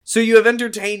So you have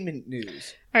entertainment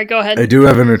news. All right, go ahead. I do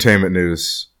have entertainment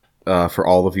news for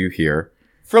all of you here.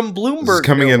 From Bloomberg,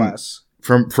 coming no in less.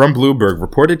 From Bloomberg,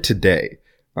 reported today,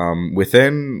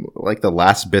 within like the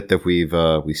last bit that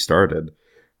we started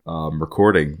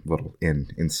recording, little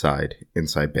inside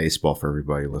baseball for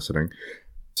everybody listening.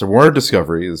 So Warner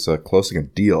Discovery is closing a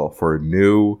deal for a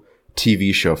new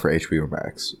TV show for HBO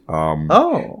Max.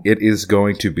 It is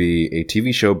going to be a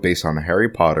TV show based on Harry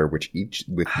Potter, with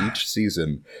each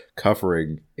season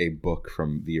covering a book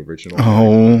from the original.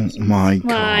 Oh my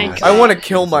god! I want to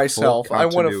kill myself. I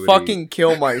want to fucking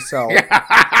kill myself.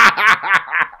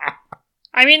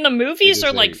 I mean, the movies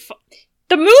are like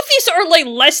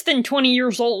less than 20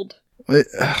 years old.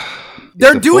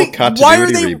 They're doing. Why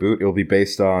are they? Reboot. It will be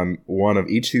based on one of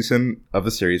each season of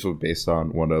the series. Will be based on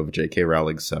one of J.K.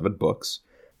 Rowling's 7 books.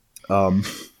 The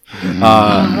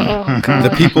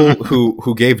people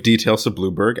who gave details to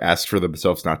Bloomberg asked for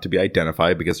themselves not to be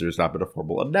identified because there's not been a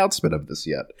formal announcement of this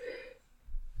yet.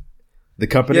 The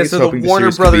company is hoping the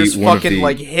Warner series Brothers to be one fucking of the...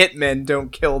 like hitmen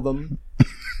don't kill them.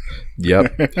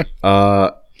 Yep.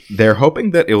 They're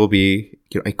hoping that it will be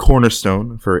a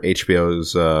cornerstone for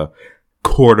HBO's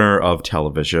corner of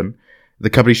television. The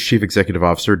company's chief executive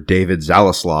officer, David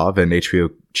Zaslav, and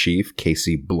HBO chief,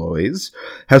 Casey Bloys,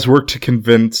 has worked to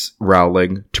convince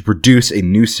Rowling to produce a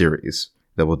new series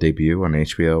that will debut on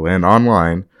HBO and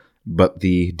online, but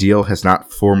the deal has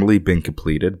not formally been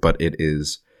completed, but it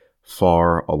is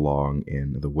far along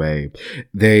in the way.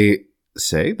 They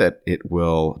say that it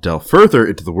will delve further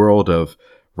into the world of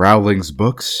Rowling's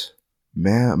books,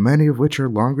 many of which are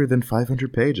longer than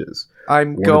 500 pages.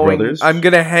 I'm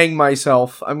gonna hang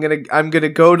myself. I'm gonna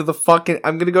go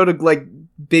to like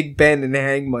Big Ben and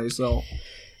hang myself.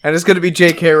 And it's gonna be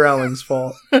J.K. Rowling's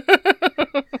fault.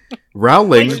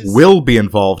 Rowling will be heavily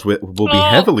involved with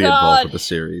the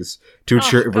series to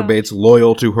ensure it remains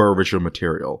loyal to her original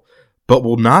material, but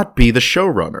will not be the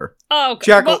showrunner. Oh,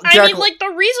 Jackal, well, I mean, like, the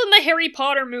reason the Harry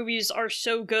Potter movies are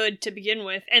so good to begin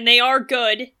with, and they are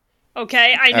good.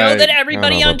 Okay, I know that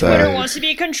everybody on Twitter wants to be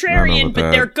a contrarian,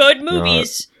 but they're good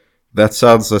movies. That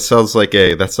sounds like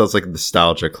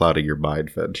nostalgia clouding your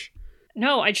mind, Finch.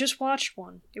 No, I just watched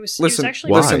one. It was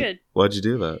actually why? good. Why'd you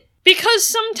do that? Because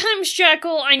sometimes,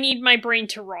 Jackal, I need my brain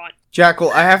to rot.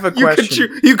 Jackal, I have a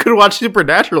question. You could watch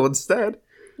Supernatural instead.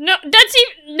 No,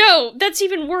 that's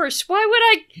even worse. Why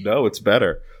would I? No, it's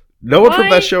better. No one from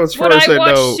that show, as far as I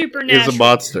know, is a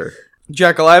monster.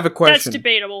 Jackal, I have a question. That's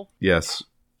debatable. Yes.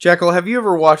 Jackal, have you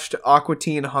ever watched Aqua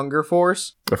Teen Hunger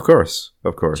Force? Of course.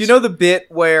 Do you know the bit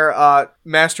where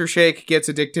Master Shake gets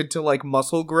addicted to like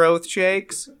muscle growth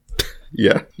shakes?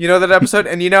 Yeah. You know that episode?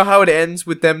 And you know how it ends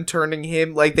with them turning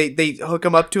him, like they hook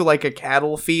him up to like a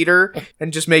cattle feeder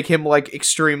and just make him like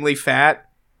extremely fat?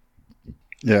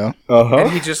 Yeah. Uh-huh.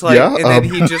 And he just like, then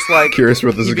he just like... Curious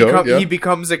where this is going, yeah. He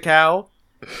becomes a cow.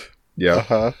 Yeah.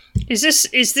 Uh-huh. Is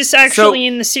this actually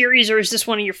in the series, or is this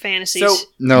one of your fantasies?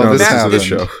 No, this is the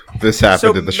show. This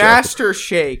happened in the show. Master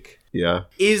Shake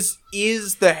is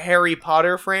the Harry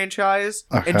Potter franchise,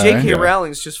 and J.K.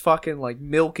 Rowling's just fucking like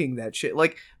milking that shit.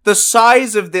 Like the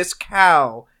size of this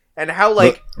cow and how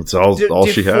like it's all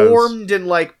she has, deformed and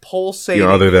like pulsating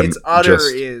its udder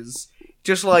is.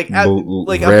 Just like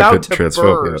about to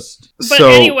burst. But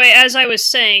anyway, as I was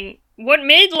saying, what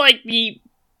made like the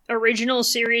original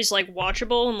series like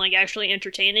watchable and like actually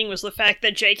entertaining was the fact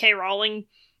that J.K. Rowling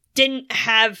didn't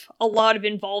have a lot of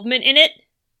involvement in it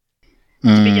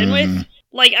to begin with.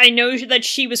 Like, I know that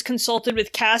she was consulted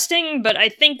with casting, but I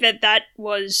think that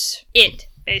was it,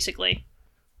 basically.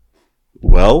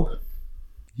 Well,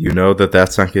 you know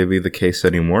that's not going to be the case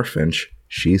anymore, Finch.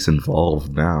 She's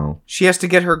involved now. She has to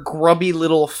get her grubby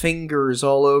little fingers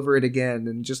all over it again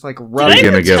and just like rub it.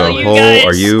 You're gonna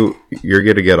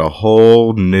get a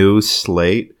whole new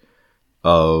slate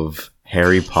of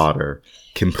Harry Potter.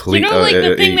 Complete. You know, like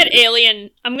the thing that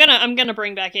Alien. I'm gonna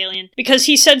bring back Alien because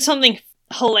he said something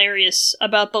hilarious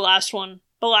about the last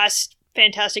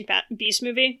Fantastic Beasts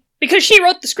movie, because she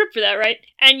wrote the script for that, right?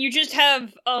 And you just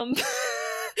have I'm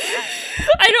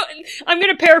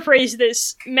gonna paraphrase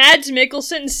this. Mads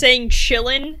Mikkelsen saying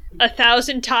 "chillin"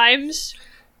 1,000 times,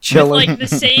 chillin', with like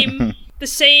the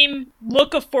same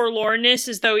look of forlornness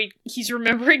as though he's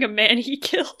remembering a man he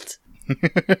killed.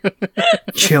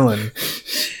 Chillin'.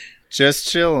 Just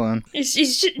chillin'.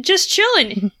 He's just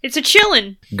chillin'. It's a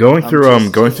chillin'. Going through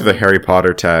the Harry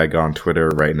Potter tag on Twitter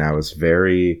right now is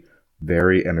very,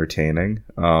 very entertaining.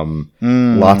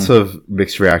 Lots of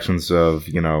mixed reactions of,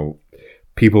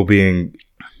 people being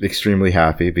extremely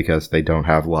happy because they don't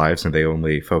have lives and they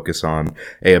only focus on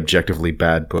a objectively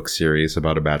bad book series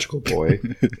about a magical boy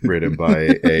written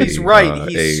by a... He's right.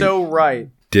 He's so right.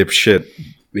 dipshit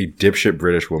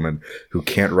British woman who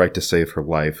can't write to save her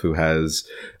life, who has,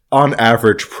 on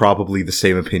average, probably the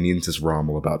same opinions as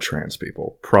Rommel about trans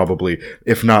people. Probably,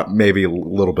 if not, maybe a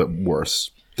little bit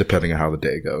worse, depending on how the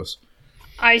day goes.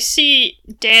 I see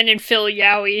Dan and Phil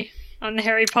Yowie on the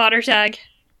Harry Potter tag.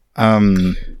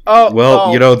 That's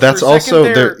also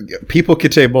there. People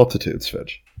can say multitudes,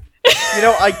 Fitch.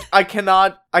 I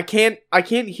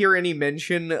can't hear any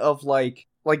mention of like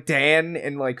Dan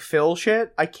and like Phil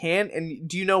shit. I can't, and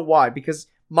do you know why? Because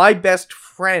my best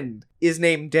friend is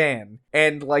named Dan,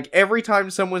 and like every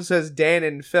time someone says Dan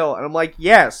and Phil, and I'm like,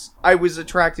 yes, I was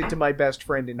attracted to my best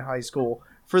friend in high school.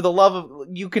 For the love of,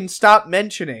 you can stop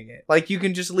mentioning it. Like, you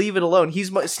can just leave it alone. He's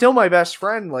still my best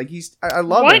friend. Like, I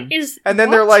love him. And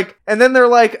then they're like,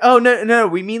 oh no,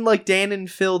 we mean like Dan and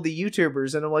Phil, the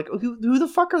YouTubers. And I'm like, who the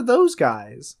fuck are those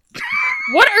guys?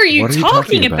 What are you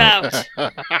talking about?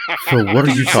 Phil, what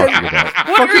are you talking about?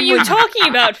 What are you talking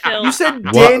about, Phil? You said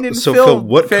Dan and Phil. So Phil,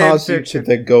 what caused you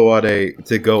to go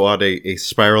on a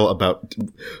spiral about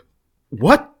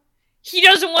what? He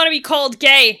doesn't want to be called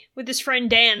gay with his friend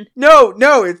Dan. No,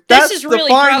 this is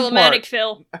really problematic,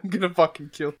 Phil. I'm gonna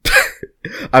fucking kill.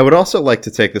 I would also like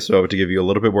to take this moment to give you a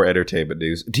little bit more entertainment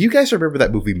news. Do you guys remember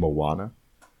that movie Moana?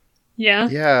 Yeah.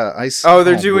 Yeah,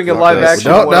 they're doing a live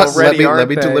action one already, let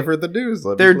me deliver the news.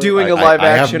 They're doing a live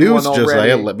action one already.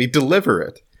 Josiah, let me deliver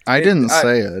it. I didn't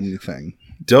say anything.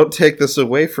 Don't take this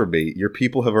away from me. Your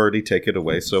people have already taken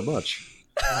away so much.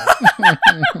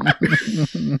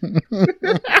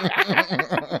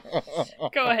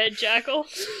 Go ahead, Jackal.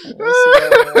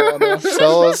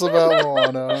 Tell us about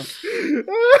Moana.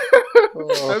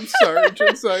 I'm sorry,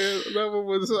 Josiah. That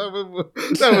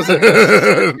was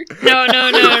No.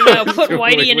 Put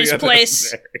Whitey in his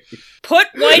place. Put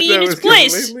Whitey in his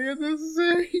place.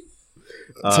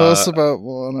 Tell us about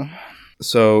Moana.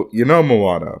 So,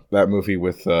 Moana, that movie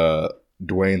with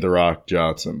Dwayne "The Rock"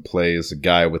 Johnson plays a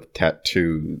guy with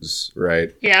tattoos,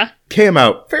 right? Yeah. Came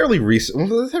out fairly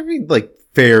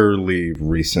fairly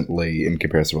recently in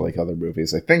comparison to like other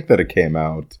movies. I think that it came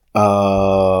out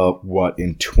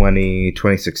in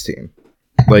 2016.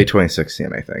 Late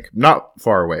 2016, I think. Not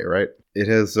far away, right? It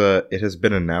has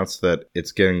been announced that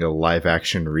it's getting a live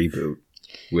action reboot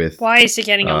with Why is it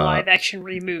getting a live action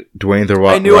reboot? Dwayne "The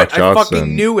Rock" Johnson. I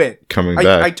fucking knew it. Coming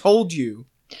back. I told you.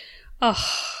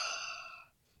 Oh.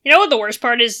 You know what the worst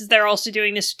part is they're also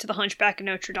doing this to The Hunchback of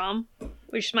Notre Dame,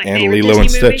 which is my favorite Lilo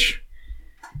Disney and movie. Stitch.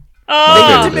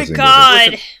 Oh my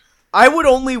god! I would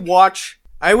only watch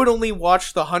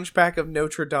the Hunchback of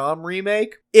Notre Dame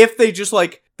remake if they just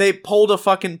they pulled a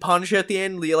fucking punch at the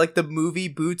end, like the movie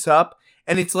boots up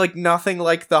and it's like nothing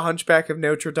like the Hunchback of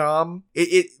Notre Dame.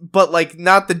 But like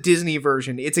not the Disney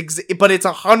version. But it's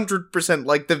 100%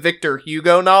 like the Victor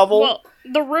Hugo novel. Well,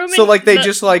 the rumor. So they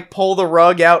just pull the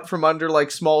rug out from under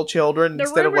small children the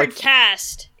instead of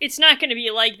cast. It's not going to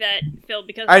be like that, Phil,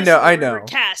 because I know.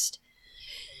 Cast.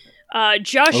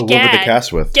 Josh Gad. What would the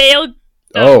cast with?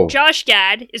 Josh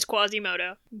Gad is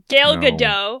Quasimodo. Gail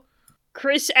Gadot,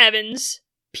 Chris Evans,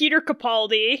 Peter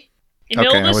Capaldi,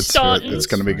 Imelda Staunton. It's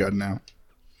going to be good now.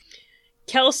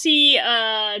 Kelsey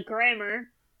Grammer,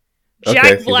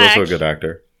 Jack Black, he's also a good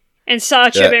actor, and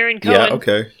Sacha Baron Cohen. Yeah,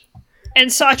 okay.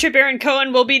 And Sacha Baron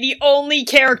Cohen will be the only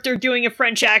character doing a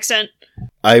French accent.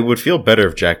 I would feel better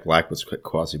if Jack Black was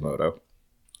Quasimodo.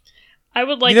 I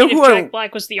would like it if Jack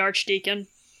Black was the Archdeacon.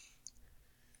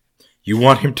 You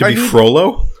want him to be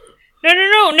Frollo?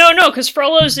 No, because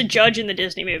Frollo's a judge in the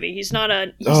Disney movie. He's not a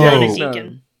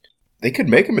deacon. They could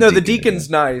make him a deacon. No, the deacon's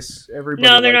nice.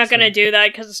 Everybody they're not going to do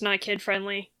that because it's not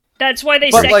kid-friendly. That's why they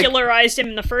secularized him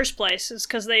in the first place, is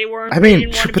because they weren't...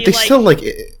 still,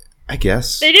 I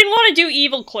guess. They didn't want to do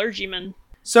evil clergymen.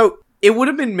 So, it would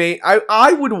have been made...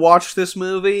 I would watch this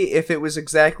movie if it was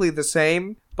exactly the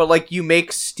same, but, you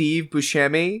make Steve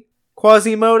Buscemi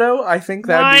Quasimodo. I think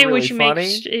that'd be really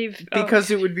funny. Because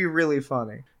it would be really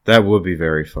funny. That would be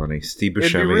very funny. Steve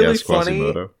Buscemi really as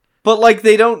Quasimodo. Funny, but,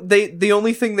 they don't... the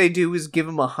only thing they do is give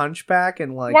him a hunchback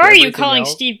and, Why are you calling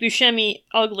Steve Buscemi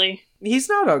ugly? He's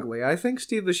not ugly. I think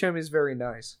Steve Buscemi is very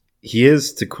nice. He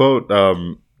is, to quote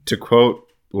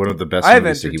one of the best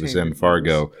movies that he was in,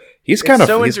 Fargo. He's kind of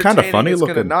funny looking. It's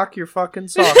gonna knock your fucking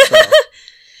socks off.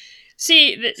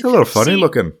 See, he's a little funny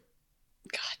looking.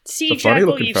 God, see,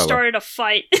 Jackal, you started a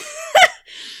fight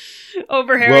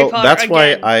over Harry Potter. That's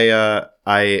again.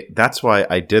 why that's why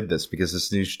I did this, because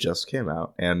this news just came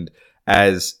out, and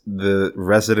as the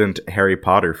resident Harry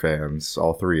Potter fans,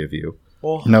 all three of you.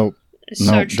 Oh. No,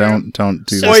 don't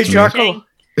do this. Oi, Jackal.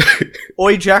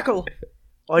 Oi, Jackal.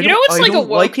 You know what's a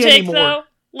woke take, though?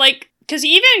 Because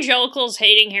evangelicals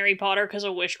hating Harry Potter because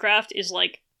of witchcraft is,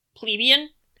 plebeian.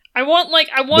 I want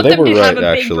Well, they them to were have a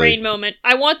right, big actually. brain moment.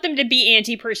 I want them to be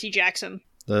anti-Percy Jackson.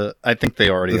 I think they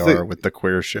already The thing- are with the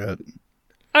queer shit.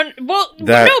 Well,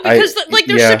 That- no, because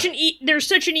there's yeah.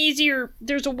 such an easier,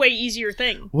 there's a way easier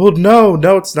thing. Well, no,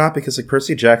 it's not, because like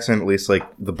Percy Jackson, at least like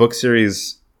the book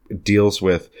series deals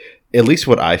with, at least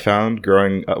what I found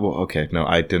growing up. Well, okay, no,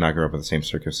 I did not grow up in the same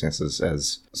circumstances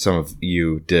as some of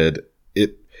you did.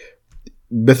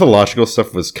 Mythological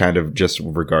stuff was kind of just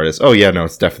regarded as, oh yeah, no,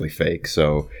 it's definitely fake.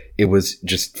 So it was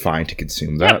just fine to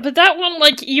consume that. Yeah, but that one,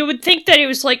 like, you would think that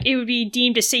it would be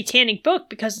deemed a satanic book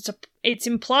because it's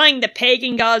implying that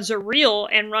pagan gods are real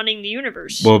and running the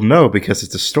universe. Well, no, because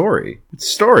it's a story. It's a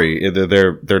story.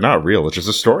 They're not real. It's just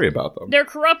a story about them. They're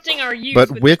corrupting our youth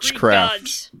But with witchcraft. Greek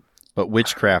gods. But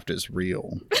witchcraft is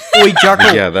real. Oi,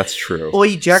 Jekyll. Yeah, that's true. Oi,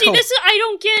 See, Jekyll. I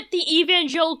don't get the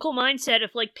evangelical mindset of,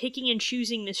 like, picking and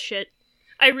choosing this shit.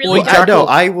 I Oi, really Jackal. don't.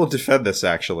 I will defend this,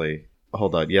 actually.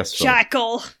 Hold on. Yes, Phil.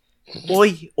 Jackal.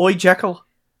 Oi, Jekyll.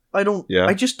 Yeah?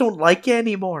 I just don't like you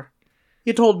anymore.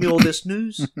 You told me all this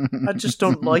news. I just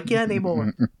don't like you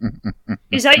anymore.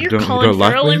 Is that your You Colin don't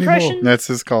like Farrell me anymore? impression? That's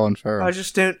his Colin Farrell. I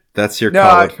just don't. That's your No,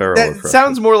 Colin Farrell that impression.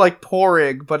 sounds more like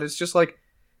Porrig, but it's just like,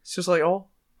 oh,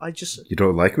 I just You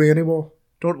don't like me anymore?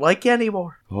 don't like you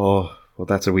anymore. Oh, well,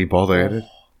 that's a wee bother, ain't it?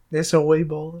 That's a way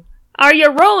baller. Are you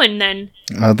Rowan then?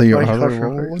 Are they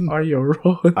rolling? Are you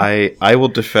rolling? I will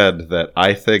defend that.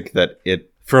 I think that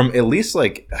it, from at least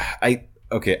like, I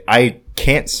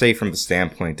can't say from the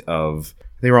standpoint of,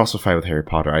 they were also fine with Harry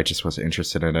Potter. I just wasn't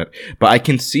interested in it. But I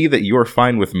can see that you are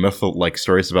fine with like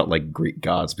stories about like Greek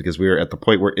gods, because we are at the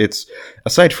point where it's,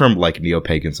 aside from like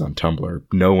neo-pagans on Tumblr,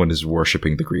 no one is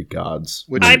worshipping the Greek gods.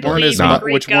 Which I weren't believe as in mu-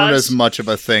 Greek which weren't gods. as much of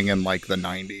a thing in like the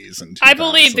 90s and 2000s. I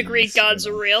believe the Greek gods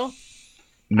are real.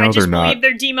 No, I just they're not. believe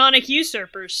they're demonic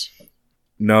usurpers.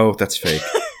 No, that's fake.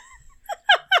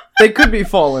 They could be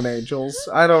fallen angels.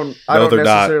 I don't No, they're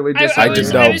not. necessarily I disagree.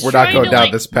 was- I was trying to,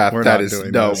 like- path. We're not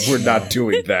doing this. We're not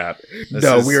doing that. This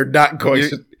is- we are not going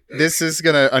to. This is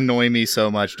gonna annoy me so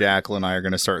much. Jackal and I are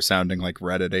gonna start sounding like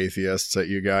Reddit atheists at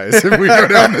you guys if we go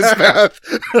down this path.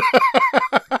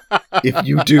 If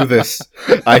you do this,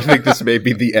 I think this may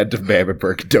be the end of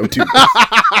Mammonburg. Don't do this.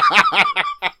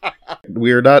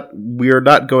 We are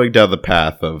not going down the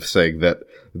path of saying that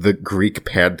the Greek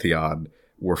pantheon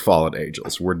were fallen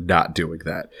angels. We're not doing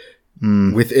that.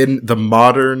 Within the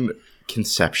modern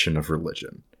conception of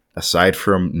religion, aside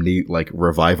from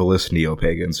revivalist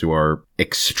neo-pagans who are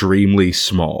extremely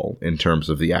small in terms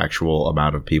of the actual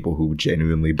amount of people who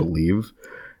genuinely believe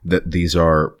that these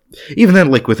are, even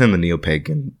then, like within the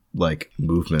neo-pagan like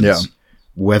movements, Yeah.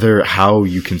 whether how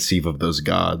you conceive of those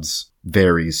gods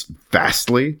varies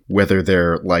vastly, whether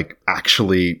they're like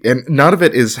actually, and none of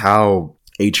it is how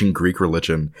ancient Greek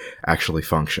religion actually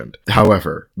functioned.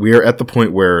 However, we are at the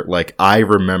point where like I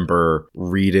remember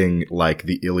reading like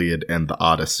the Iliad and the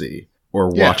Odyssey, or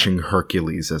Yeah. watching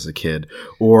Hercules as a kid,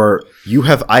 or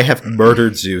I have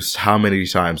murdered Zeus how many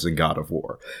times in God of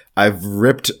War? I've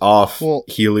ripped off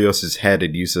Helios's head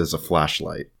and used it as a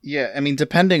flashlight. Yeah, I mean,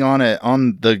 depending on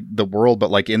the world,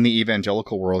 but like in the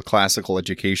evangelical world, classical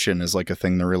education is like a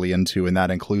thing they're really into, and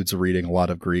that includes reading a lot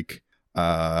of Greek,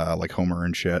 like Homer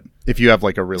and shit. If you have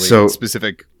like a really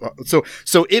specific,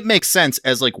 so it makes sense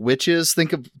as like witches.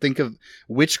 Think of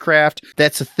witchcraft.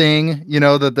 That's a thing, you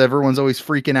know, that everyone's always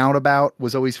freaking out about.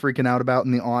 Was always freaking out about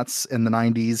in the aughts, in the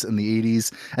 90s and the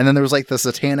 80s, and then there was like the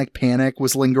satanic panic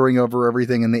was lingering over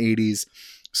everything in the 80s.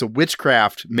 So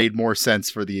witchcraft made more sense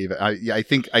for the. I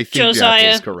think Josiah,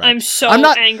 Jack is correct. I'm so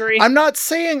angry. I'm not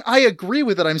saying I agree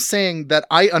with it. I'm saying that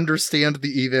I understand the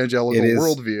evangelical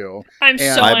worldview. I'm so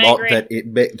angry.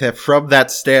 That from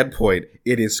that standpoint,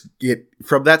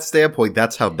 from that standpoint,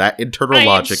 that's how that internal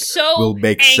logic will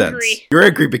make sense. You're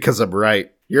angry because I'm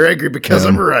right. You're angry because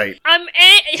I'm right.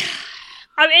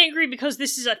 I'm angry because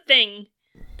this is a thing.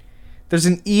 There's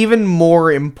an even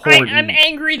more important. I'm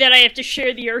angry that I have to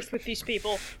share the earth with these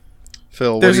people.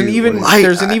 Phil, there's an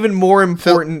even more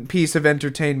important piece of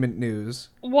entertainment news.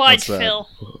 What, Phil?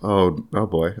 Oh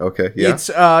boy. Okay. Yeah. It's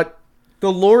the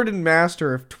Lord and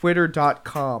Master of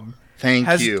Twitter.com.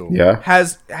 Thank you. Yeah.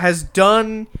 Has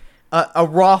done a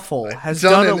raffle. Has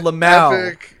done a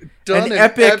Lamau. An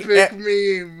epic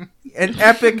meme. An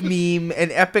epic meme.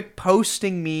 An epic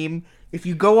posting meme. If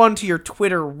you go onto your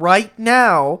Twitter right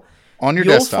now, on your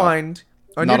you'll desktop. find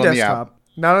on Not your on desktop,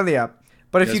 not on the app.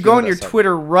 But if Yes, you go on on the your desktop.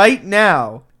 Twitter right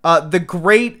now,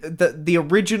 the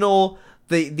original,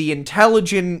 the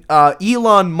intelligent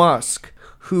Elon Musk,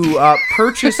 who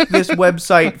purchased this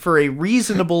website for a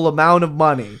reasonable amount of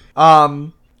money,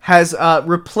 has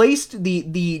replaced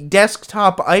the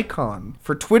desktop icon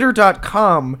for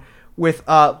Twitter.com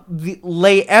the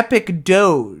Le Epic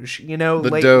Doge, you know,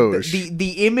 The Doge.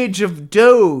 the image of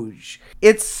Doge.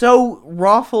 It's so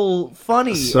raffle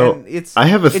funny, So, and it's I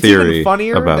have a it's theory even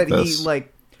funnier about that this. he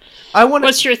like. I want.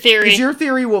 What's your theory? Is your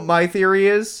theory what my theory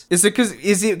is? Is it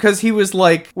because he was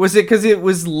like? Was it because it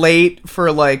was late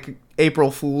for like April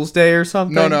Fool's Day or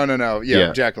something? No.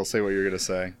 Yeah, Jack will say what you're gonna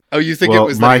say. Oh, you think Well, it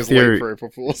was my that he was theory- late for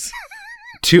April Fools?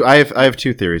 I have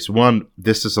two theories. One,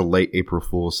 this is a late April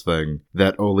Fool's thing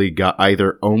that only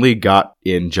got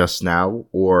in just now,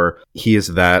 or he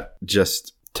is that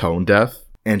just tone deaf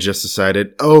and just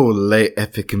decided, oh, late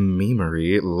epic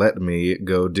memery, let me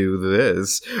go do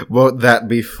this. Won't that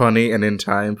be funny and in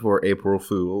time for April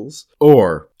Fools?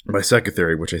 Or my second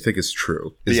theory, which I think is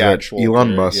true, is The that actual Elon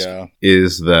theory, Musk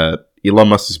yeah. Elon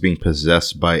Musk is being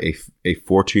possessed by a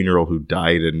 14-year-old who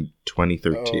died in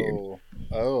 2013.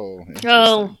 Oh,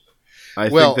 Oh. I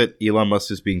Well- think that Elon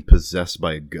Musk is being possessed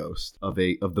by a ghost of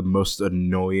the most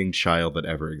annoying child that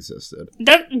ever existed.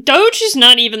 That Doge is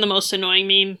not even the most annoying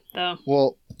meme, though.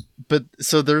 Well, but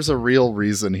so there's a real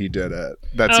reason he did it.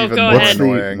 That's Oh, even go more ahead.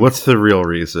 annoying. What's the real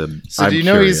reason? So do you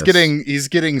know he's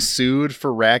getting sued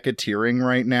for racketeering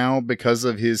right now because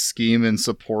of his scheme in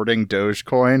supporting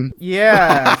Dogecoin?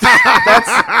 Yeah,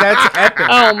 that's epic.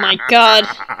 Oh my god.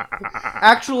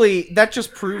 Actually, that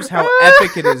just proves how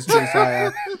epic it is,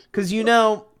 Josiah. Because you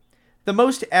know, the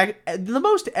most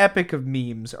epic of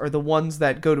memes are the ones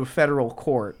that go to federal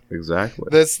court. Exactly.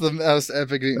 That's the most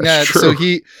epic. That's So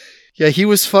true. he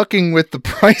was fucking with the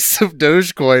price of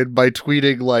Dogecoin by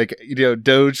tweeting like, you know,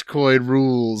 Dogecoin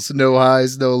rules, no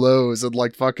highs, no lows, and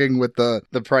like fucking with the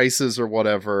prices or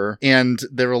whatever. And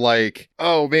they were like,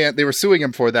 oh man, they were suing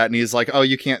him for that. And he's like, oh,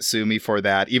 you can't sue me for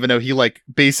that. Even though he like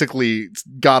basically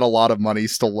got a lot of money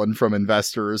stolen from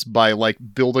investors by like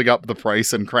building up the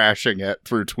price and crashing it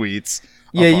through tweets.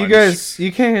 Yeah, you bunch.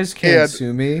 guys can't And-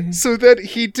 sue me. So then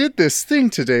he did this thing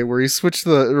today where he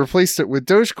replaced it with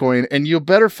Dogecoin, and you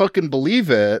better fucking believe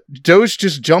it. Doge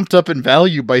just jumped up in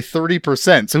value by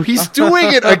 30%. So he's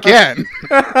doing it again.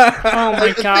 Oh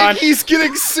my god. He's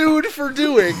getting sued for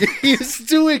doing. He's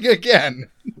doing again.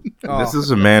 This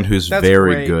is a man who's That's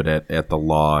very great. good at the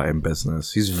law and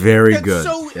business. He's very That's good.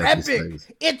 so at these epic. things.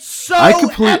 It's so I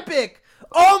epic.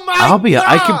 Oh my I'll be-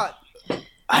 god.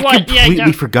 I What? Yeah,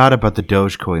 completely go. forgot about the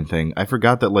Dogecoin thing. I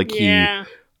forgot that Yeah.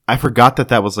 I forgot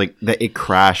that was like that it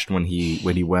crashed when he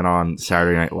went on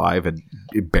Saturday Night Live and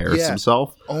embarrassed Yeah.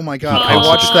 himself. Oh my god! I I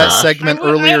watched that crash. segment I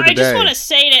earlier just today. want to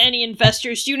say to any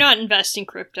investors, do not invest in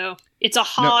crypto. It's a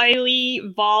highly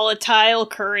volatile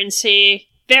currency,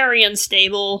 very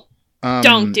unstable.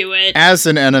 Don't do it. As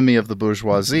an enemy of the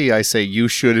bourgeoisie, I say you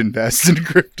should invest in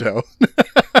crypto.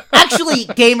 Actually,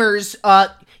 gamers,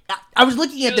 I was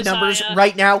looking at the numbers Josiah.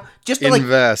 right now, just to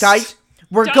Invest. guys,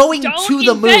 we're Don't- going don't to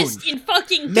the moon. invest in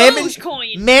fucking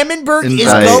Dogecoin. Mammonberg is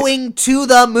Invest. going to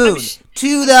the moon.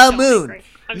 To the so moon. angry.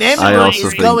 I'm I so also Mammonberg angry. is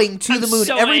think- going to I'm the moon.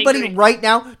 so Everybody angry. right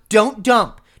now, don't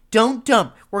dump. Don't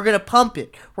dump. We're going to pump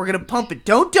it. We're going to pump it.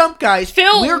 Don't dump, guys.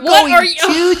 Phil, we're what going are you-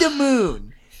 to the moon.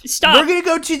 Stop. We're going to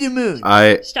go to the moon.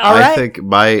 Stop. I Alright. think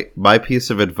my piece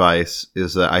of advice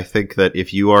is that I think that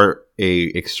if you are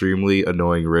a extremely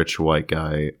annoying rich white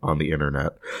guy on the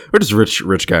internet, or just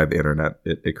rich guy on the internet,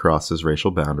 it crosses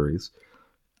racial boundaries.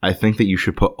 I think that you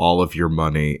should put all of your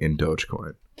money in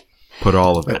Dogecoin. Put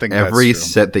all of I it. think that's Every true.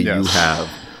 cent that you Yes. have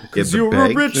in the You're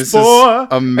bank. a rich This is boy. a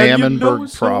and you know Mammonberg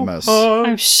so promise. hard.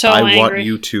 I'm so I angry. want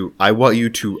you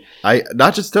to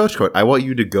not just Dogecoin. I want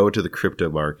you to go to the crypto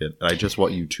market and I just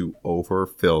want you to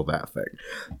overfill that thing.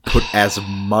 Put as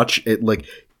much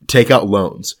take out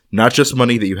loans, not just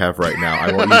money that you have right now.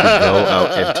 I want you to go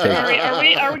out and take. Are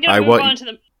we I gonna move want- on to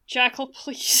the Jackal,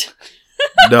 please?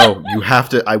 No, you have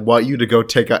to. I want you to go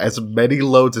take out as many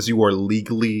loans as you are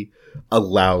legally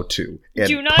allowed to, and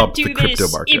Do not pump do the crypto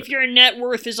this market. if your net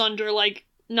worth is under like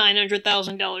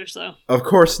 $900,000, though. Of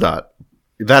course not.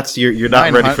 That's you're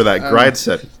not ready for that 900 grind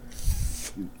set.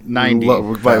 90.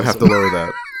 We might have to lower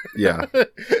that. Yeah.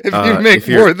 If you Uh, make if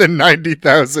you're- more than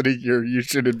 90,000 a year, you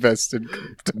should invest in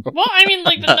crypto. Well, I mean,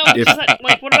 like, but no, If-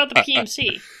 what about the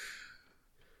PMC?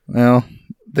 Well,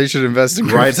 they should invest in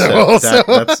Grind crypto set.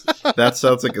 also. That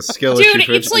sounds like a skill Dude, issue.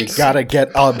 For it's like- you gotta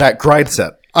get on that grind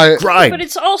set. I, Grind. But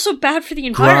it's also bad for the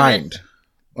environment. Grind.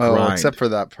 well, Grind. except for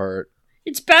that part.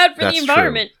 It's bad for That's the true.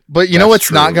 environment. But you know That's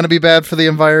what's not true. going to be bad for the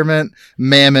environment?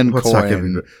 Mammon What's not gonna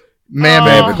coin. be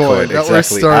Mammon Oh. coin. That we're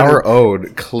Exactly. starting. Our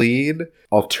own clean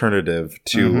alternative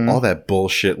to Mhm. all that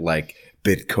bullshit like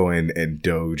Bitcoin and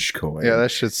Dogecoin. Yeah,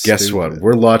 that shit's Guess stupid. what?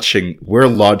 We're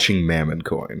launching Mammon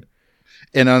Coin.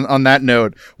 And on that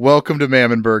note, welcome to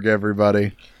Mammonberg,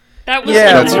 everybody. That was Yeah,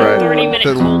 like that's a right. 30-minute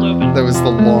The- cold open. That was the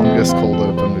longest cold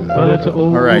open we've But it's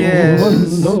over. All right.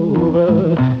 Yes.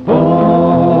 Over.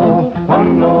 Oh, oh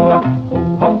no,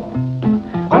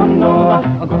 oh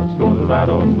no, God's gonna ride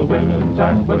on the women's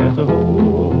side, but it's a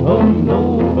oh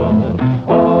no,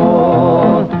 oh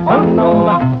no,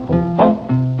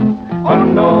 oh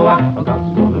no,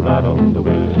 God's gonna ride on the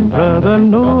women's side. Brother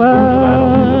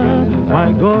Noah,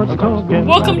 my God's talking.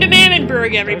 Welcome to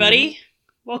Mammonburg, everybody.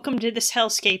 Welcome to this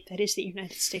hellscape that is the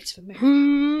United States of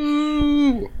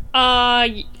America.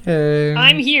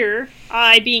 I'm here,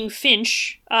 I being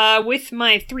Finch, with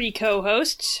my 3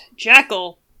 co-hosts,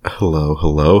 Jackal,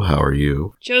 Hello, how are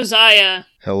you? Josiah,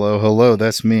 Hello,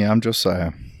 that's me. I'm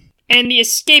Josiah. and the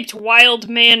escaped wild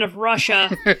man of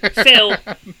Russia, Phil.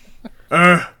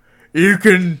 You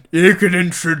can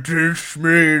introduce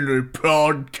me in the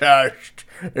podcast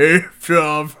if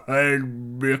I've had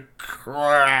me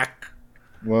crack.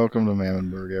 Welcome to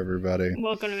Mammonburg, everybody.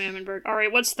 Welcome to Mammonburg. All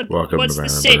right, what's the Welcome what's to the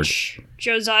Mammonburg. sitch,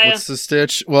 Josiah? What's the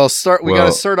stitch? Well, we got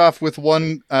to start off with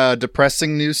one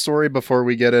depressing news story before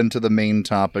we get into the main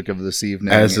topic of this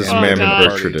evening. As is Oh, God. Mammonburg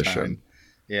Party tradition. time.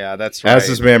 Yeah, that's right. As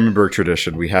is Mammonburg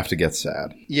tradition, we have to get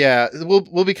sad. Yeah,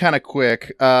 we'll be kind of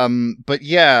quick. But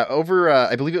yeah, over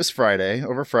I believe it was Friday.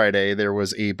 Over Friday, there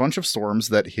was a bunch of storms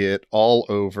that hit all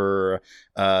over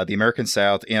the American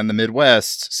South and the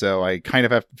Midwest. So I kind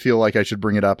of feel like I should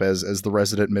bring it up as the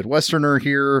resident Midwesterner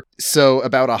here. So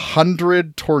about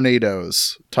 100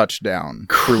 tornadoes touched down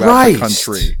throughout the Christ.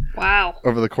 country Wow,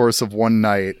 over the course of one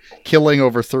night, killing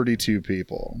over 32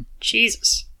 people.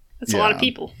 Jesus, that's a lot of Yeah.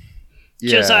 people.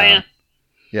 Yeah. Josiah,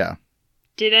 Yeah.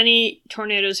 did any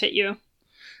tornadoes hit you?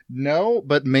 No,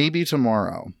 but maybe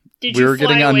tomorrow. Did you We're fly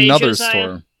getting away, another Josiah?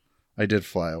 storm. I did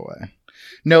fly away.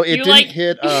 No, it You, didn't like-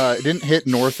 hit. It didn't hit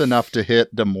north enough to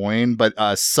hit Des Moines, but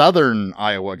southern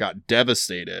Iowa got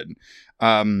devastated.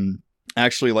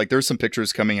 Actually, like there's some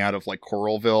pictures coming out of like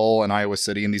Coralville and Iowa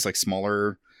City and these like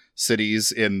smaller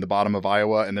cities in the bottom of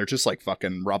Iowa, and they're just like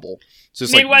fucking rubble. It's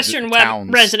just Midwestern like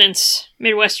towns.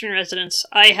 Midwestern residents,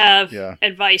 I have Yeah.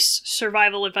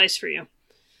 survival advice for you.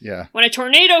 Yeah, When a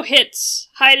tornado hits,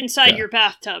 hide inside Yeah. your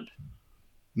bathtub.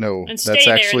 no, And stay that's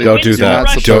there. actually Don't do winds will that.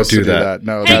 rush Don't supposed do to that.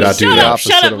 No, Hey, not shut do up, that.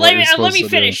 opposite shut up. of what Let you're me supposed to do.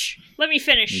 finish. Let me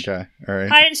finish. Okay, all right.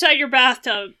 Hide inside your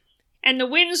bathtub, and the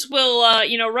winds will,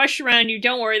 rush around you.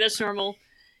 Don't worry, that's normal.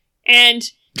 And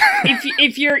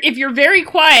if you're very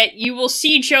quiet, you will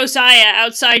see Josiah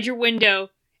outside your window,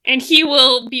 and he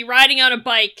will be riding on a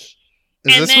bike.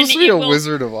 Is and this then supposed to be it a will-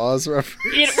 Wizard of Oz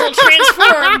reference? It will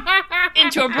transform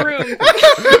into a broom.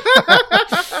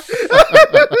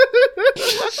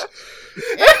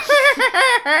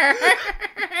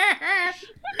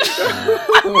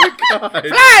 Oh my god.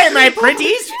 Fly, my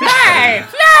pretties, fly,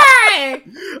 fly!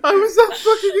 I was not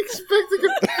fucking expecting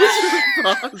a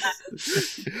Wizard of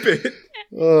Oz bit.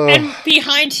 Oh, And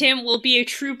behind him will be a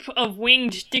troop of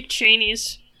winged Dick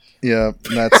Cheneys. yeah,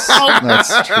 that's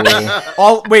true.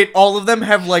 All of them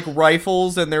have like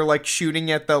rifles and they're like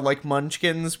shooting at the like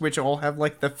munchkins, which all have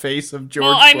like the face of George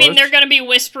Well, I mean, Bush. they're gonna be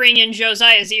whispering in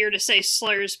Josiah's ear to say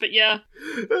slurs, but yeah.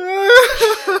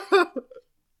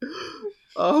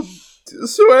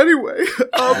 So anyway,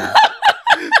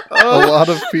 A lot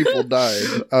of people died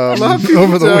a lot of people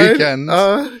over the died.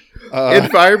 weekend.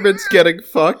 Environment's getting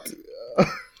fucked.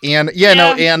 And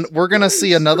and we're gonna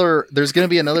see there's gonna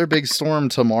be another big storm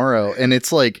tomorrow, and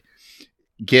it's like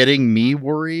getting me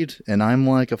worried, and I'm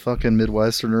like a fucking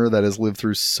Midwesterner that has lived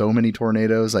through so many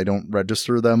tornadoes, I don't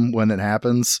register them when it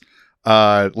happens.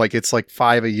 Like it's like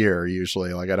 5 a year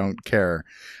usually, like I don't care.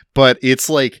 But it's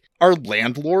like our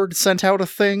landlord sent out a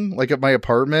thing like at my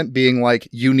apartment being like,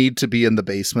 you need to be in the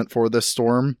basement for this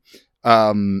storm.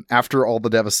 After all the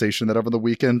devastation that over the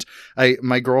weekend,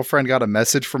 my girlfriend got a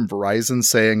message from Verizon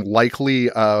saying likely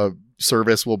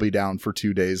service will be down for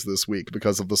 2 days this week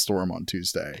because of the storm on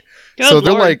Tuesday. Good So Lord.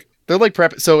 they're like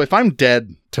prep. So if I'm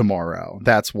dead tomorrow,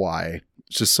 that's why.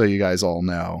 Just so you guys all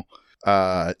know.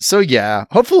 So yeah,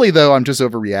 hopefully though I'm just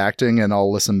overreacting and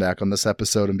I'll listen back on this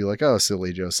episode and be like, oh,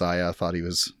 silly Josiah, I thought he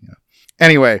was,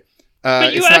 Anyway,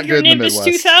 But you it's have not your good in the Nimbus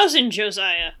Midwest. 2000,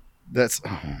 Josiah. That's,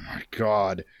 oh my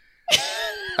God.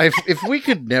 If we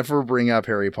could never bring up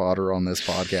Harry Potter on this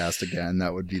podcast again,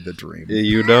 that would be the dream.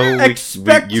 You know, we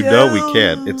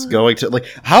can't. It's going to like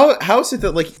how is it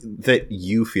that like that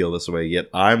you feel this way? Yet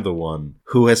I'm the one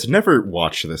who has never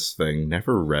watched this thing,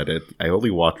 never read it. I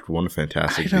only watched one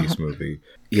Fantastic Beasts movie.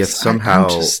 Yet somehow,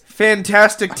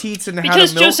 Fantastic teats and how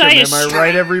Because to milk them. Josiah's Am I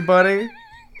right, everybody?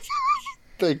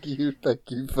 Thank you,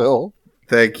 Phil.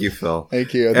 thank you, Phil.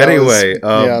 Thank you. Anyway,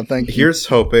 yeah, thank you. Here's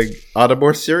hoping. On a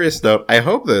more serious note, I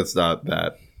hope that it's not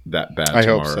that. that bad I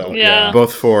tomorrow. hope so. Yeah.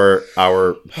 Both for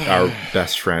our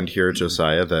best friend here,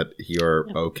 Josiah, that you're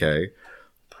okay.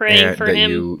 Praying And for that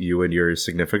him. you and your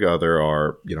significant other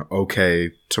are,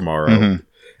 okay tomorrow. Mhm.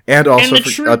 And also And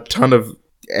the for a ton of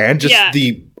just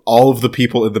Yeah. all of the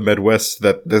people in the Midwest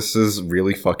that this is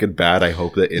really fucking bad. I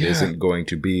hope that it isn't going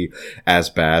to be as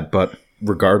bad, but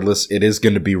regardless, it is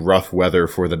going to be rough weather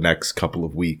for the next couple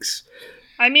of weeks.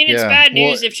 I mean, it's Yeah. bad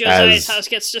news Well, if Josiah's as- house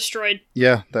gets destroyed.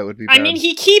 Yeah, that would be bad. I mean,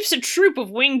 he keeps a troop of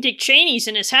winged Dick Cheneys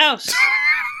in his house.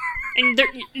 And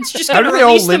it's just How going to do they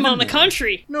all release live them in on the there?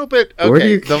 country. No, but Where do okay.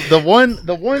 you-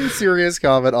 The one serious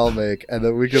comment I'll make, and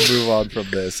then we can move on from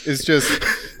this, is just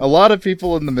a lot of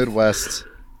people in the Midwest,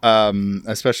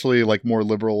 especially like more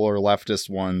liberal or leftist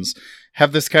ones,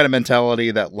 have this kind of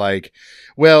mentality that like,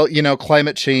 well,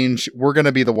 climate change, we're going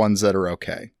to be the ones that are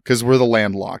okay because we're the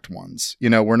landlocked ones.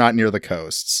 We're not near the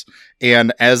coasts.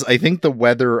 And as I think the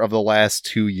weather of the last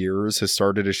 2 years has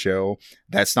started to show,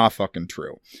 that's not fucking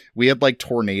true. We had like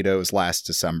tornadoes last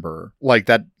December. Like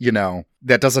that,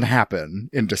 that doesn't happen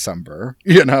in December,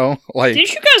 like,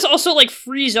 Didn't you guys also,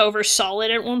 freeze over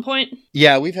solid at one point?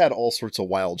 yeah, we've had all sorts of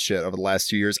wild shit over the last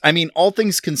 2 years. I mean, all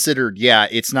things considered, yeah,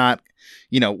 it's not,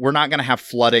 we're not going to have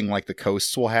flooding like the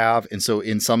coasts will have. And so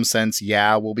in some sense,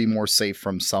 yeah, we'll be more safe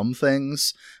from some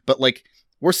things, but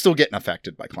we're still getting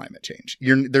affected by climate change.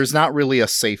 There's not really a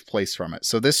safe place from it.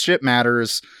 So this shit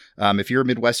matters. If you're a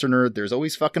Midwesterner, there's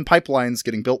always fucking pipelines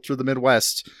getting built through the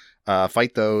Midwest.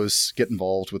 Fight those, get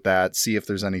involved with that, see if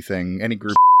there's any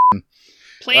group.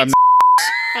 Plant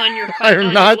on your on I'm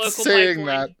your not local saying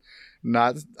pipeline.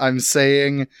 that. I'm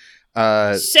saying,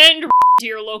 Send to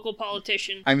your local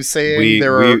politician. I'm saying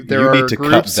there are you need to cut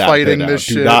groups that fighting bit out. this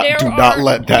Do shit. not, There do not are-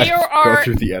 let that there go are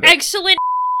through the edit. Excellent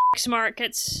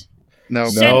markets. No,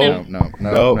 Send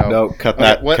No, cut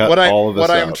that. Okay, cut all of this what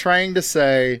out. I'm trying to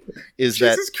say is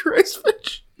that Jesus Christ,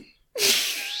 bitch.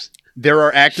 there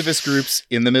are activist groups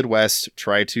in the Midwest.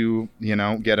 Try to,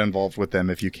 get involved with them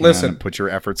if you can. Listen, and put your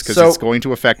efforts because so- it's going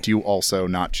to affect you also,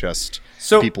 not just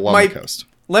So people on my, the coast.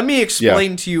 let me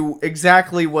explain to you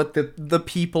exactly what the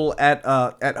people at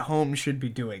home should be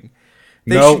doing.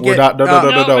 They No, should we're get- not. No.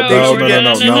 All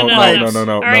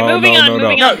right, moving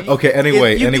on. Okay.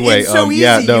 Anyway. It's so easy.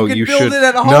 Yeah. You No. could You build should. it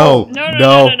at home.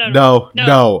 No.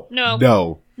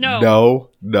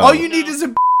 All you need is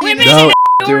a Women No, and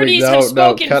minorities have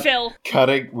spoken, cut- Phil.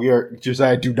 Cutting. We are.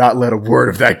 Josiah, do not let a word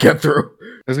of that get through.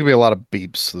 There's gonna be a lot of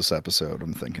beeps this episode.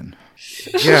 I'm thinking.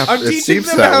 Yeah, I'm it teaching seems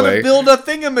them that how way. to build a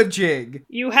thingamajig.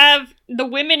 You have the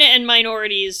women and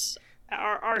minorities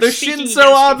are The speaking Shinzo against you,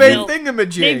 Phil. Abe They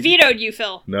thingamajig. vetoed you,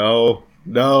 Phil. No.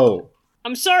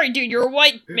 I'm sorry, dude. You're a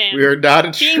white man. We are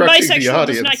not Being instructing the bisexual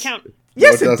audience. does not count.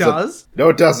 Yes, No, it doesn't. does. No,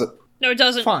 it doesn't. No, it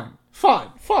doesn't. Fine.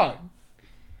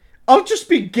 I'll just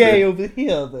be gay over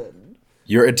here then.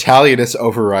 Your Italianness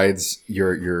overrides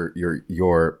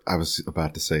your. I was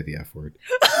about to say the F word.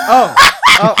 Oh.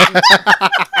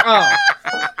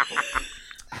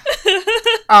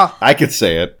 I could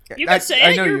say it. You can say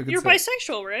I it. know You're, you can you're say it.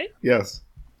 bisexual, right? Yes,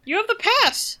 You have the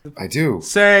pass. I do.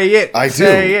 Say it. I do.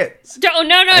 Say it.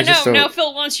 I just don't- No.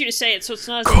 Phil wants you to say it, so it's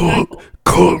not as impactful.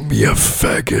 Call me a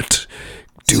faggot.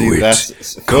 Do See, it.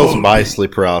 that's Phil's my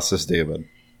sleep paralysis, David.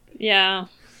 Yeah.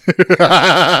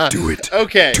 Do it.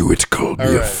 Okay. Do it. Call me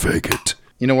All a right. faggot.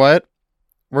 You know what?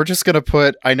 We're just gonna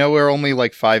put. I know we're only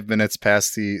 5 minutes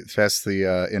past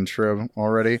the intro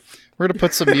already. We're gonna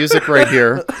put some music right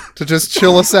here to just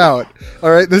chill us out.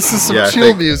 All right, this is some I chill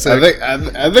think- music.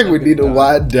 I think we need to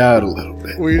wind down a little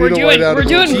bit. We We're need to wind doing out a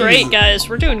little- great, guys.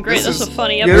 We're doing great. This That's is- a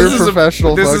funny yeah, episode. this We're is a-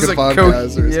 professional this is fucking a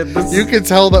podcasters. yeah, this You is- can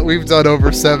tell that we've done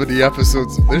over 70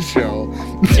 episodes of this show.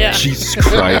 Yeah. Jesus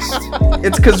Christ.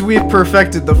 It's because we've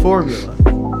perfected the formula.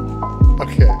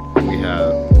 Okay. We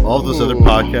have all of those other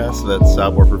podcasts that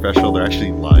sound more professional. They're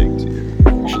actually lying to you.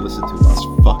 You should listen to us.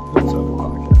 Fuck those other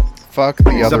podcasts. Fuck the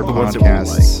Except other the ones that we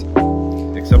podcasts.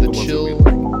 Except The the ones chill that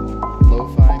we like.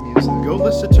 lo-fi music. Go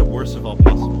listen to Worst of All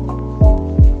Possible.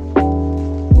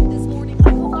 This morning, a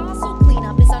colossal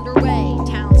cleanup is underway.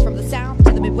 Towns from the south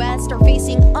to the Midwest are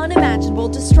facing unimaginable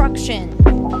destruction.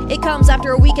 It comes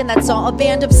after a weekend that saw a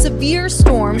band of severe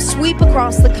storms sweep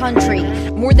across the country.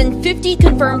 More than 50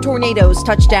 confirmed tornadoes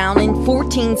touched down in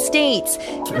 14 states.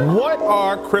 What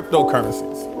are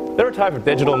cryptocurrencies? They're a type of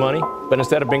digital money, but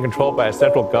instead of being controlled by a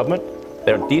central government,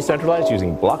 they're decentralized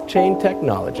using blockchain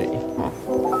technology.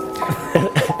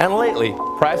 And lately,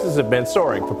 prices have been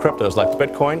soaring for cryptos like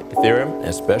Bitcoin, Ethereum, and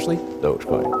especially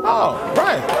Dogecoin. Oh,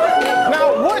 right.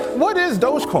 Now, what is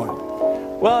Dogecoin?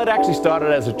 Well, it actually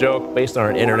started as a joke based on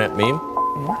an internet meme,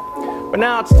 but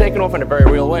now it's taken off in a very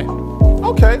real way.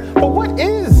 Okay, but what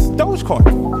is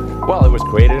Dogecoin? Well, it was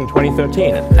created in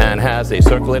 2013 and has a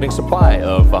circulating supply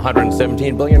of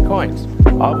 117 billion coins,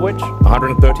 of which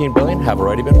 113 billion have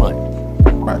already been mined.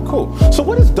 All right, cool. So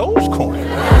what is Dogecoin?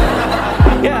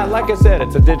 Yeah, like I said,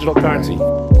 it's a digital currency.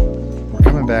 We're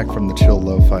coming back from the chill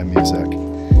lo-fi music,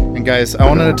 and guys, I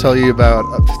wanted to tell you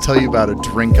about a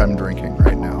drink I'm drinking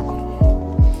right now.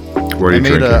 What are you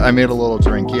drinking? I made a little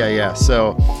drink. Yeah.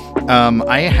 So,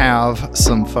 I have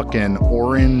some fucking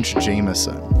orange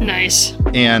Jameson, Nice.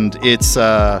 and it's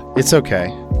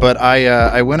okay. But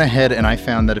I went ahead and I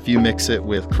found that if you mix it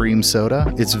with cream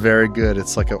soda, it's very good.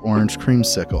 It's like an orange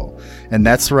creamsicle. And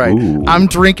that's right. Ooh. I'm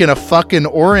drinking a fucking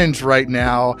orange right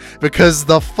now because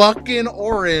the fucking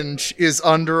orange is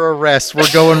under arrest.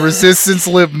 We're going resistance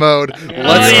lib mode.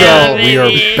 Let's yeah, go. baby.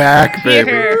 We are back, baby.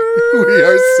 Here. We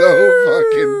are so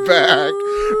fucking back.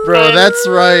 Bro, that's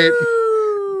right.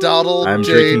 Donald I'm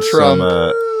J. drinking Trump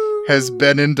some. has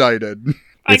been indicted.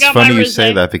 I It's got my funny you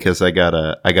say rosé. that because I got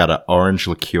an orange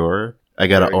liqueur. I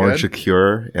got an Very orange good.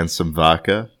 liqueur and some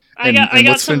vodka. I got and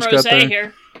got what's some Finch got rosé there?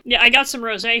 here. Yeah, I got some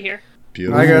rosé here.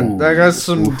 Beautiful. I got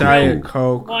some Diet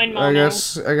Coke. Wine I mono.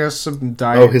 got some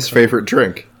Diet. Oh, his favorite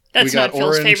drink. That's We got not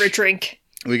Phil's orange. favorite drink.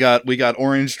 We got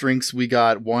orange drinks. We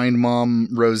got Wine Mom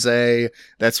Rosé.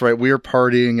 That's right. We are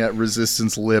partying at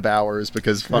Resistance Lib hours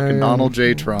because fucking Donald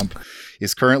J. Trump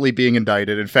is currently being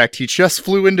indicted. In fact, he just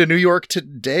flew into New York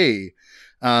today.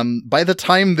 By the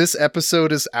time this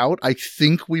episode is out, I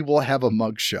think we will have a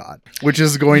mugshot, which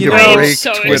is going You to know- break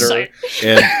so Twitter. excited.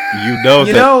 And you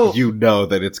know You know-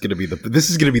 that it's gonna be this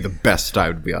is gonna be the best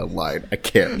time to be online. I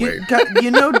can't wait.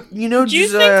 You know, Do you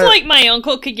Josiah, think like my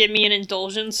uncle could give me an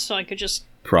indulgence so I could just?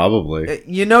 Probably.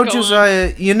 you know, Go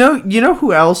Josiah, you know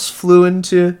who else flew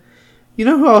into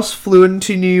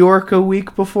New York a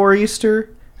week before Easter?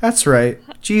 That's right,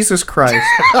 Jesus Christ.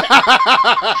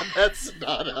 That's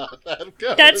not how that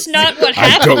goes. That's not what I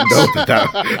happened. don't know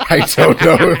that. I don't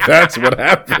know if that's what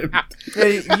happened.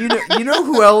 Hey, you know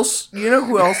who else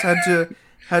had to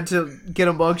get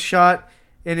a mugshot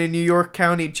in a New York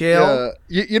County jail?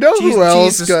 You know who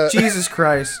else got... Jesus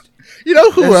Christ. You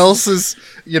know who else is,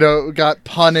 got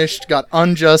punished, got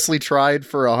unjustly tried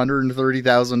for a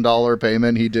 $130,000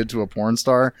 payment he did to a porn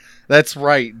star? That's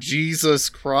right, Jesus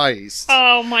Christ.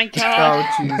 Oh my god.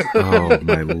 Oh, Jesus. Oh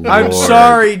my lord! I'm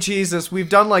sorry, Jesus. We've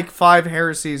done like 5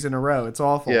 heresies in a row. It's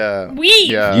awful. Yeah,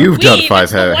 Yeah. You've done We, 5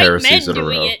 it's the white heresies men in a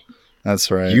doing row. it.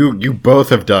 that's right. You both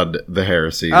have done the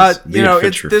heresies. Me and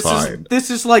Finch are fine.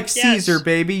 This is like Yes. Caesar,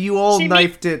 baby. You all See,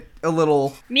 knifed it a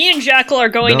little. Me and Jackal are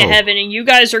going to No. heaven, and you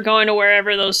guys are going to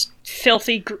wherever those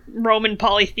filthy Roman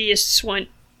polytheists went.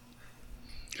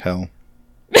 Hell.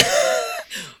 Well,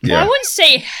 I Yeah. wouldn't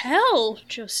say hell,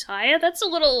 Josiah. That's a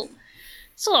little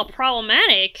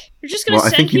problematic. You're just gonna Well, I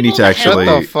send think you people need to to actually-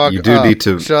 hell. Shut the fuck you do up. need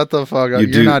to- Shut the fuck up. you You're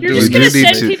do- not You're doing just you gonna do need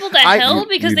send to- people to I- hell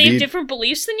because you they have need- different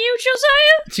beliefs than you,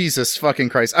 Josiah? Jesus fucking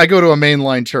Christ. I go to a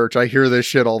mainline church. I hear this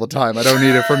shit all the time. I don't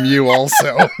need it from you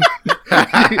also. You're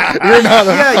not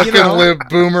a Yeah, you fucking know. lib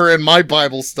boomer in my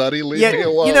Bible study. Leave Yeah, me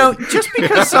alone. you know, just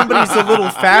because somebody's a little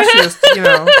fascist,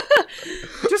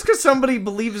 just because somebody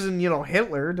believes in,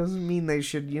 Hitler doesn't mean they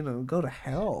should, go to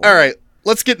hell. All right,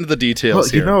 let's get into the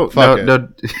details Well, here. Fuck it. no.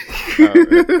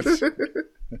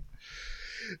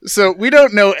 So we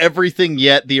don't know everything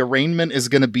yet. The arraignment is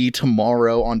going to be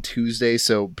tomorrow on Tuesday,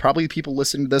 so probably people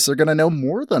listening to this are going to know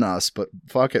more than us, but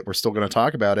fuck it, we're still going to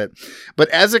talk about it. But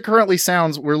as it currently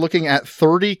sounds, we're looking at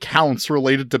 30 counts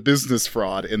related to business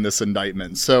fraud in this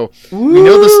indictment. So we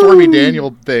know the Stormy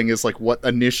Daniel thing is like what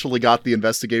initially got the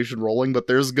investigation rolling, but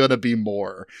there's going to be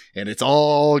more, and it's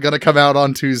all going to come out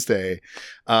on Tuesday.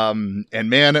 And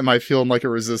man, am I feeling like a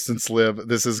resistance lib.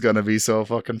 This is going to be so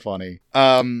fucking funny.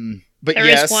 But There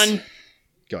yes. is one.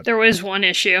 Go ahead. There is one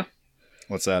issue.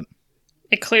 What's that?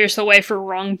 It clears the way for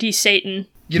wrong D Satan.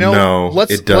 You know, No,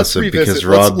 let's it doesn't, revisit. because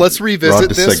Rod- let's revisit Rod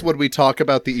this DeSantis- when we talk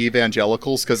about the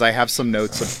evangelicals, because I have some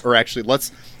notes. Or actually,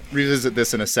 let's revisit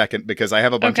this in a second because I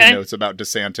have a bunch Okay. of notes about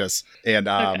DeSantis,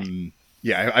 and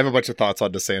yeah, I have a bunch of thoughts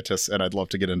on DeSantis, and I'd love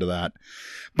to get into that.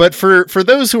 But for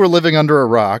those who are living under a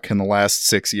rock in the last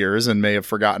 6 years and may have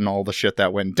forgotten all the shit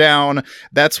that went down,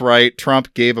 that's right.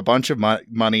 Trump gave a bunch of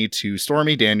money to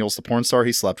Stormy Daniels, the porn star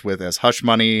he slept with, as hush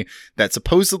money that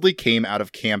supposedly came out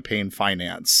of campaign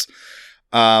finance.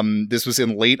 This was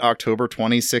in late October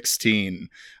 2016.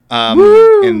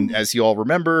 And as you all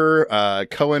remember,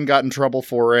 Cohen got in trouble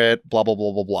for it, blah, blah,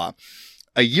 blah, blah, blah.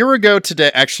 A year ago today,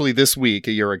 actually this week,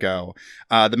 the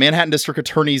Manhattan District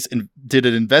Attorneys did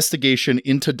an investigation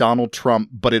into Donald Trump,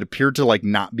 but it appeared to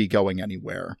not be going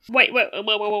anywhere. Wait.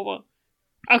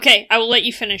 Okay, I will let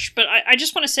you finish, but I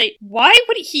just want to say, why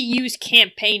would he use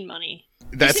campaign money?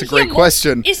 That's Isn't a great he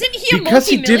question. Isn't he a Because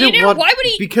he didn't multimillionaire? want. Why would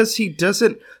he? Because he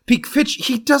doesn't. Finch,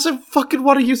 he doesn't fucking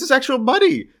want to use his actual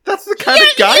money. That's the kind Yeah,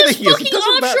 of guy he that has he is. fucking It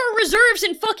doesn't matter. offshore reserves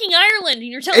in fucking Ireland, and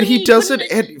you're telling And me he doesn't.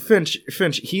 couldn't- And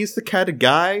Finch, he's the kind of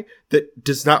guy that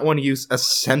does not want to use a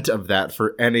cent of that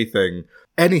for anything.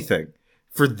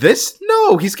 For this,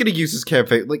 no, he's going to use his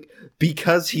campaign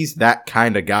because he's that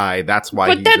kind of guy. That's why.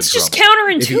 But he's that's in just trouble.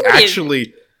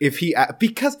 counterintuitive.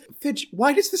 Because Finch,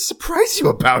 why does this surprise you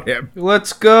about him?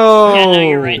 Let's go. Yeah, no,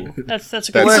 you're right. That's a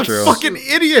good That's point. He's true. a fucking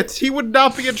idiot. He would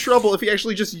not be in trouble if he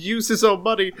actually just used his own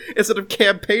money instead of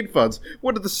campaign funds.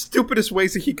 One of the stupidest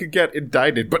ways that he could get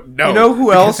indicted, but no. You know who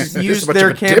because else he's this used much their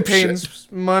of a dipshit. campaign's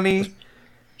money?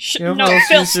 You know No, who else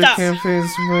Phil, used their stop.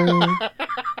 campaign's money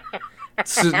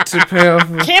to pay off?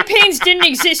 Campaigns didn't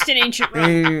exist in ancient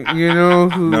Rome. You know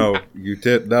who? No, you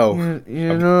did. No.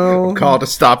 You know. I'm called a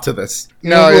stop to this. You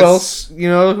know No, who it's- else? You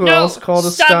know who No, else called a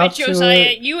stop stop it, to Josiah.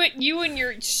 it? You and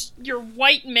your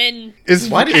white men.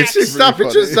 Why did Hacks. you stop it,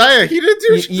 Really Josiah? He didn't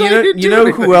do You know, didn't you do know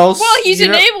anything. who else? Well, he's you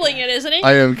know, enabling it, isn't he?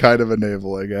 I am kind of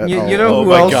enabling it. You know Oh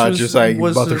who my else god, was, Josiah, you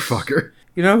was this- motherfucker.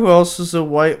 You know who else was a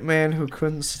white man who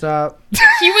couldn't stop?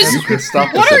 He was. You could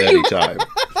stop What this are at you- any time.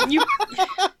 You,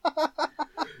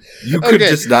 You could Okay,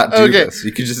 just not do okay. this.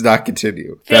 You could just not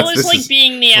continue. Phil This is like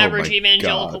being the oh my average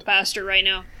evangelical God. pastor right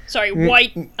now. Sorry,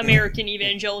 white American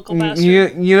evangelical You, pastor.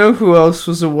 you know who else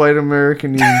was a white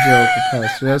American evangelical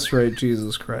pastor? That's right,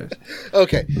 Jesus Christ.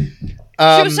 Okay.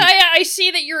 Josiah, I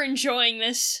see that you're enjoying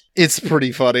this. It's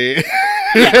pretty funny.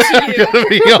 Yes, you I'm do. gonna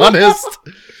be honest.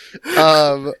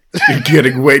 You're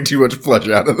getting way too much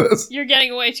pleasure out of this. You're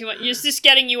getting away too much. Is this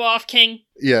getting you off, King?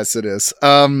 Yes, it is.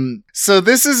 So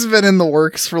this has been in the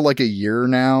works for like a year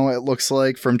now. It looks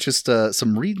like from just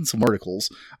some reading some articles.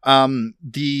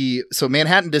 So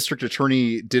Manhattan District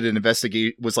Attorney did an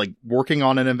was like working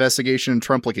on an investigation in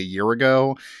Trump like a year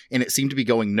ago, and it seemed to be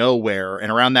going nowhere.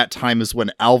 And around that time is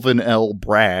when Alvin L.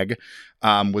 Bragg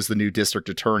was the new district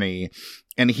attorney.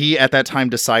 And he, at that time,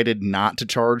 decided not to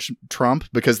charge Trump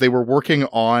because they were working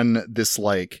on this,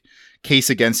 like, case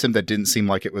against him that didn't seem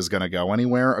like it was going to go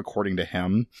anywhere, according to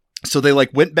him. So they, like,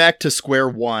 went back to square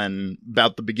one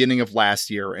about the beginning of last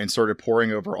year and started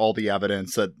pouring over all the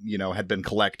evidence that, you know, had been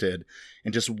collected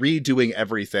and just redoing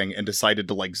everything and decided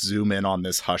to, like, zoom in on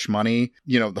this hush money,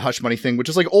 you know, the hush money thing, which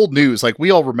is, like, old news. Like,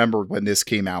 we all remember when this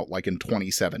came out, like, in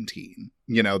 2017,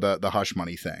 you know, the hush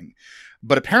money thing.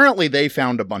 But apparently they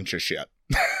found a bunch of shit.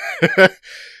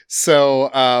 So,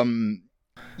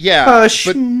 yeah. Hush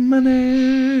but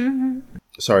money.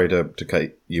 Sorry to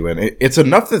cut you in. It's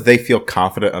enough that they feel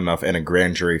confident enough and a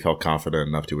grand jury felt confident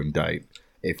enough to indict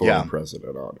a former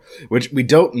president on. Which we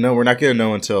don't know. We're not going to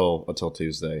know until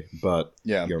Tuesday. But,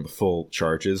 Yeah. you know, the full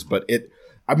charges. But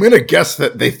I'm going to guess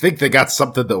that they think they got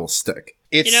something that will stick.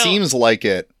 it You know- seems like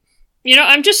it. You know,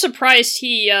 I'm just surprised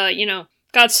he,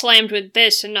 got slammed with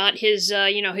this and not his,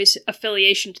 his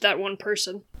affiliation to that one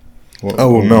person.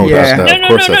 Oh, no. Yeah. That's No, of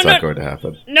course no, that's no, not no. going to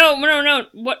happen. No.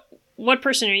 What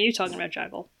person are you talking about,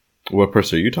 Jackal? What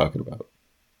person are you talking about?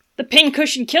 The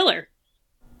pincushion killer.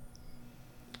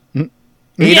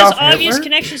 He Adolf has obvious Hitler?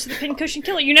 connections to the pincushion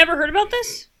killer. You never heard about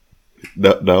this?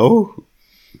 No?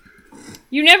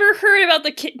 You never heard about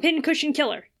the pincushion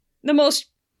killer, the most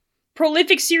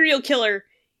prolific serial killer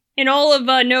in all of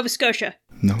Nova Scotia.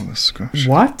 Nova Scotia.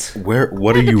 What?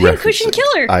 What are The you pincushion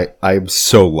referencing? killer. I'm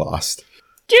so lost.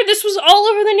 Dude, this was all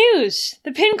over the news.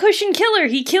 The pincushion killer.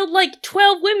 He killed like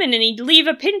 12 women, and he'd leave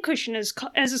a pincushion as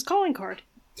his calling card.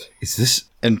 Is this...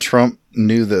 And Trump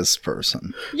knew this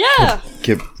person. Yeah,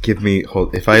 Give me...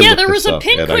 Hold, if I yeah. look There was this a up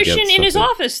and I get pincushion in his something-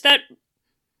 office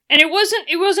and it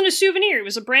wasn't a souvenir. It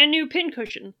was a brand new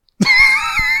pincushion.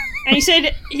 And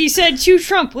he said to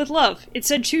Trump with love. It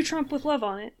said to Trump with love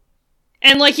on it.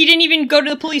 And like he didn't even go to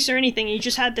the police or anything. He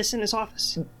just had this in his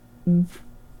office.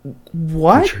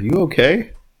 What? Are you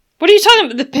okay? What are you talking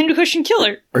about? The pincushion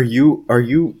killer. Are you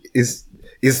is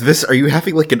this, are you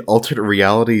having like an alternate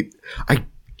reality?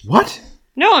 What?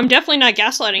 No, I'm definitely not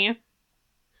gaslighting you.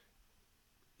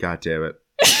 God damn it.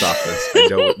 Stop this.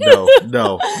 I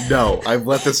know, no. I've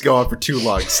let this go on for too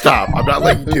long. Stop. I'm not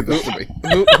letting you do this to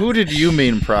me. Who did you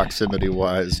mean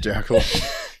proximity-wise, Jackal?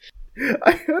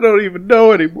 I don't even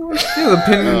know anymore. Yeah, the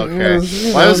pin. Okay.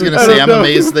 Well, I was going to I say, don't I'm know.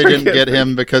 amazed they didn't Forget get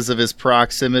him because of his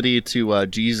proximity to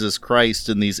Jesus Christ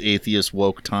in these atheist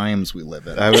woke times we live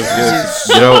in. I was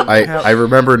gonna, I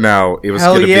remember now. It was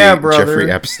Hell going to yeah, be brother.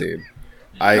 Jeffrey Epstein.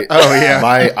 I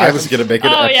was going to make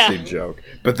an Oh, yeah. Epstein joke,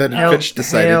 but then Hell- Fitch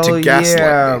decided hell to gaslight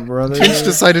yeah, me. brother. Finch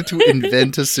decided to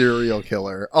invent a serial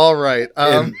killer. All right.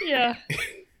 Yeah.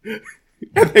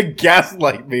 And then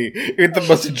gaslight me with the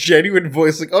most genuine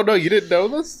voice, like, "Oh no, you didn't know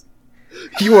this."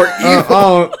 You are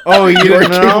evil. You You are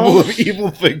didn't capable know? of evil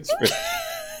things.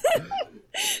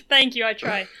 Thank you, I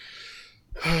try.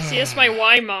 See, that's my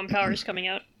Y mom powers coming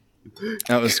out.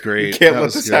 That was great. Can't That let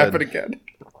was this good. happen again.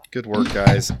 Good work,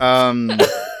 guys.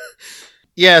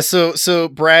 Yeah, so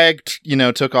Bragg,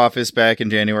 took office back in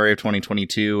January of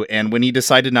 2022, and when he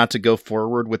decided not to go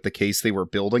forward with the case they were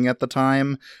building at the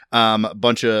time, a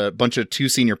bunch of two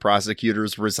senior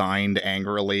prosecutors resigned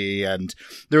angrily, and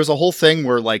there was a whole thing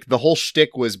where like the whole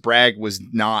shtick was Bragg was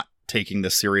not taking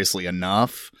this seriously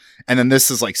enough, and then this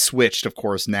is like switched, of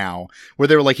course, now where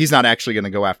they were like he's not actually going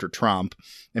to go after Trump.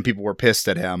 And people were pissed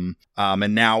at him.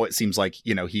 And now it seems like,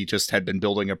 he just had been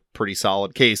building a pretty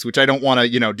solid case, which I don't want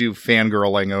to, do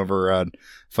fangirling over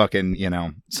fucking,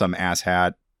 some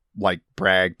asshat like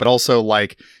Bragg, but also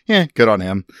like, good on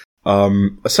him.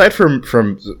 Aside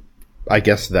from I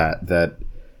guess that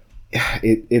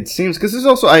it seems, because there's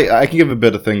also, I can give a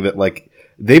bit of thing that like,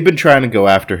 they've been trying to go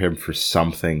after him for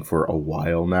something for a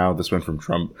while now. This went from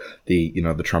Trump, the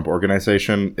Trump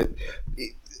organization.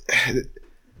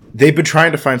 They've been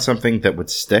trying to find something that would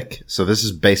stick. So this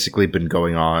has basically been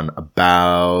going on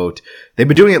they've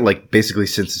been doing it like basically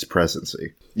since his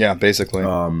presidency. Yeah, basically.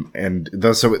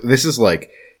 So this is like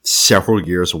several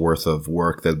years worth of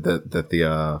work that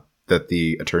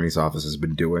the attorney's office has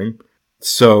been doing.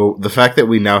 So the fact that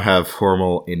we now have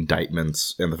formal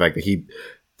indictments and the fact that he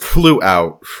flew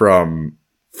out from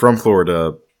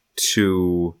Florida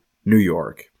to New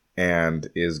York and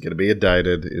is going to be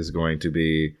indicted, is going to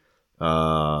be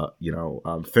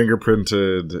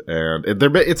fingerprinted, and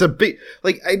it's a big,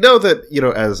 like, I know that,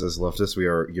 as leftists, we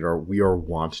are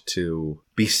wont to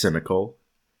be cynical,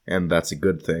 and that's a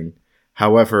good thing.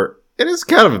 However, it is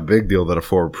kind of a big deal that a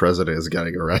former president is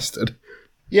getting arrested.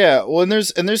 Yeah, well, and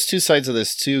there's two sides of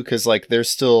this too, because like they're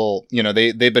still,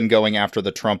 they've been going after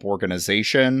the Trump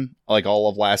organization like all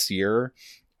of last year.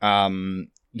 The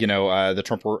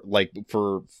Trump, like,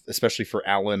 especially for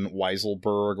Allen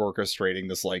Weiselberg orchestrating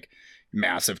this like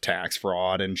massive tax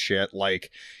fraud and shit, like,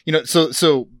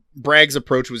 so Bragg's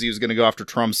approach was he was going to go after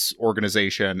Trump's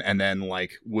organization and then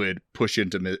like would push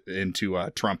into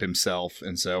Trump himself,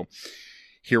 and so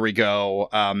here we go.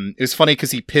 It's funny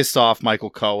because he pissed off Michael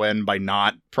Cohen by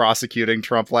not prosecuting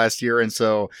Trump last year, and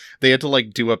so they had to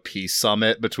like do a peace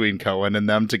summit between Cohen and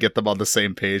them to get them on the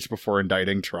same page before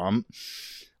indicting Trump.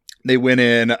 They went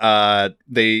in,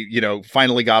 they,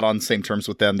 finally got on the same terms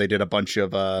with them. They did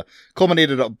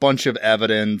culminated a bunch of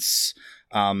evidence,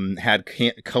 had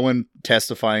Cohen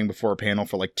testifying before a panel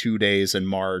for like 2 days in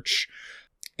March.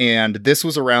 And this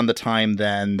was around the time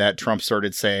then that Trump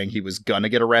started saying he was going to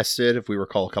get arrested, if we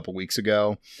recall a couple weeks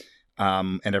ago.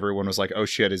 And everyone was like, oh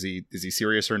shit, is he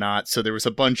serious or not? So there was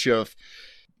a bunch of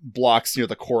blocks near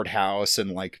the courthouse, and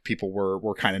like people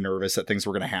were kind of nervous that things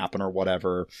were going to happen or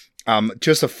whatever.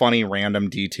 Just a funny random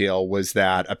detail was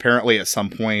that apparently at some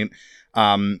point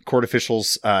court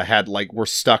officials were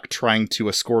stuck trying to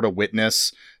escort a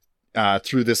witness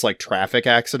through this like traffic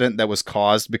accident that was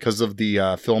caused because of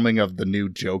the filming of the new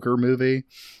Joker movie,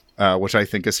 which I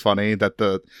think is funny that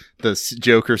the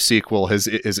Joker sequel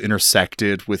is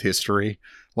intersected with history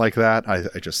like that.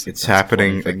 I just think it's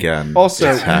happening again.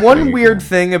 Also, one weird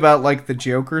thing about like the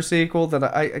Joker sequel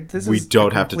that we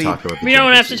don't have to talk about. We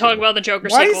don't have to talk about the Joker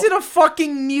sequel. Why is it a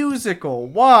fucking musical?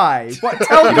 Why? What?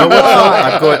 Tell me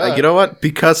why. I'm going. You know what?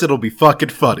 Because it'll be fucking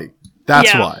funny.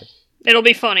 That's why. It'll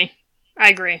be funny. I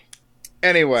agree.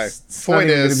 Anyway, it's point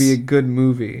is, going to be a good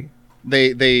movie.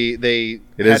 They it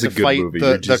had is to a good fight movie.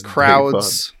 the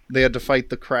crowds. They had to fight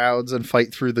the crowds and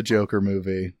fight through the Joker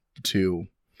movie to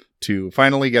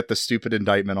finally get the stupid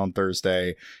indictment on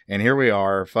Thursday. And here we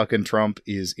are. Fucking Trump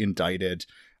is indicted,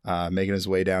 making his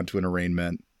way down to an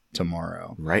arraignment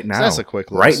tomorrow. Right now. So that's a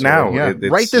quick look. Right now. Yeah.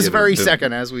 Right this very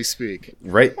second as we speak.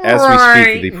 Right as we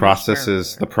speak, the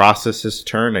process is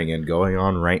turning and going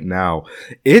on right now.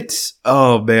 It's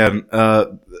it's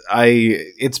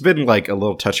been like a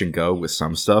little touch and go with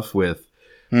some stuff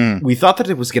we thought that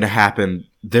it was going to happen.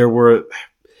 That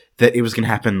it was going to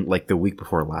happen like the week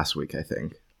before last week, I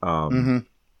think. Yeah,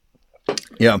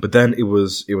 but then it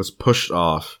was pushed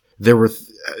off. There was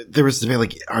debate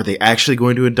like, are they actually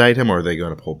going to indict him, or are they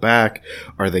going to pull back?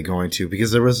 Are they going to?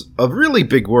 Because there was a really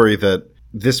big worry that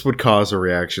this would cause a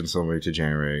reaction similar to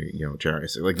January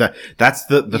 6th. Like that. That's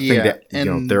the thing that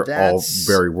they're all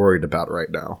very worried about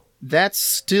right now. That's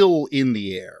still in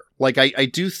the air. Like I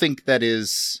do think that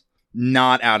is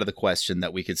not out of the question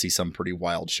that we could see some pretty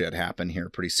wild shit happen here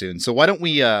pretty soon. So why don't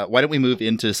we move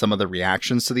into some of the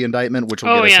reactions to the indictment, which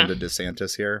will get us into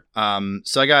DeSantis here.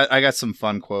 So I got some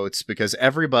fun quotes because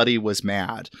everybody was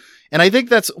mad. And I think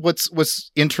that's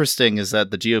what's interesting is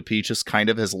that the GOP just kind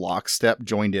of has lockstep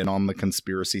joined in on the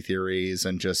conspiracy theories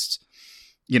and just,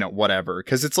 whatever.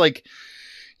 Because it's like,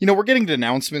 we're getting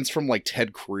denouncements from like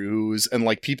Ted Cruz and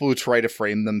like people who try to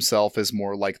frame themselves as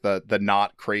more like the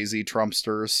not crazy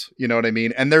Trumpsters. You know what I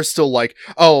mean? And they're still like,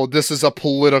 oh, this is a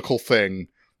political thing,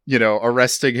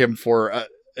 arresting him for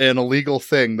an illegal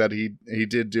thing that he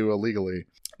did do illegally.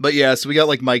 But yeah, so we got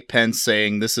like Mike Pence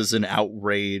saying this is an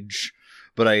outrage.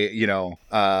 But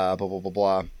blah, blah, blah,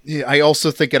 blah. Yeah, I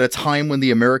also think at a time when the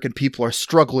American people are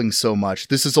struggling so much,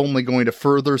 this is only going to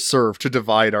further serve to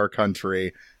divide our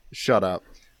country. Shut up.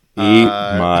 Eat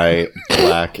my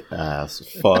black ass.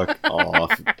 Fuck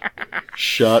off.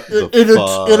 Shut the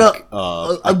fuck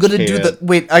up. I'm gonna do the...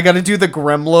 Wait, I gotta do the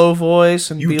Gremlo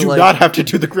voice and you be like... You do not have to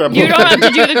do the Gremlo voice. You don't have to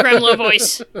do the Gremlo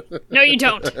voice. No, you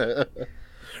don't.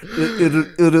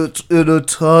 In a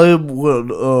time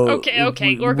when...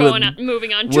 okay, we're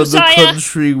moving on. When Josiah! the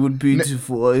country would be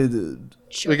divided.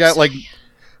 We got, like...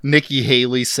 Nikki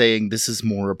Haley saying this is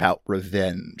more about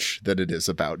revenge than it is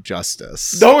about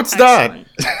justice. No, it's Excellent.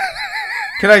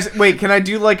 not. Can I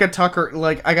do like a Tucker,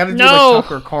 like, I gotta do No. like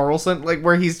Tucker Carlson, like,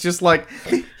 where he's just like,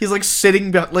 he's like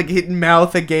sitting, like, hitting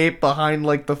mouth agape behind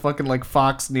like the fucking like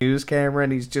Fox News camera,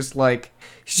 and he's just like,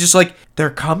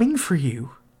 they're coming for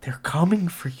you. They're coming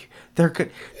for you. This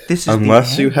is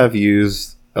unless you have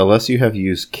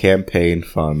used campaign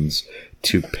funds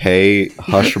to pay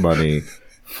hush money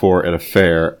for an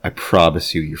affair, I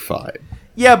promise you, you're fine.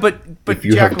 Yeah, but if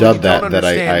you Jack, have done you that, don't then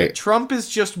understand. Trump is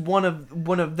just one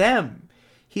of them.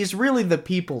 He's really the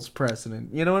people's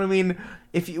president. You know what I mean?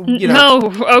 If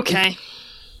okay.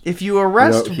 If you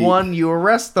arrest one, you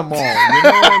arrest them all. You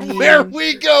know what I mean? Where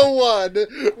we go one,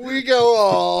 we go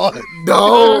all.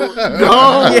 No.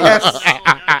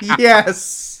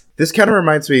 Yes. This kind of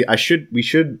reminds me. We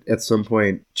should at some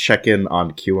point check in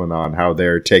on QAnon, how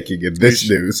they're taking in this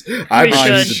news. I'm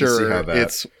should. sure to see how that.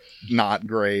 It's not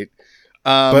great.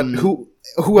 But who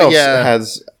else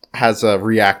has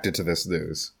reacted to this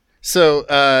news? So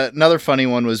another funny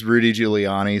one was Rudy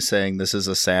Giuliani saying this is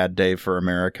a sad day for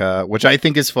America, which I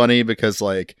think is funny because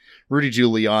like Rudy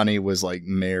Giuliani was like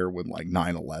mayor when like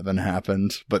 9/11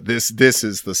 happened, but this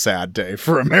is the sad day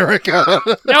for America.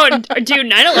 No,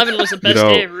 dude, 9/11 was the best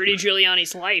day of Rudy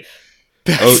Giuliani's life.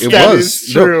 That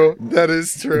is true. That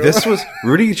is true. This was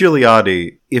Rudy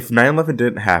Giuliani. If 9/11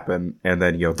 didn't happen, and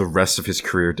then the rest of his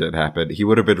career didn't happen, he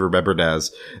would have been remembered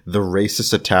as the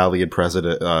racist Italian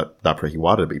president. He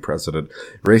wanted to be president.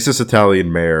 Racist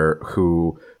Italian mayor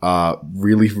who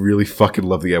really, really fucking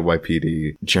loved the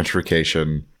NYPD,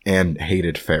 gentrification, and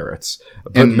hated ferrets.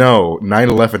 But no,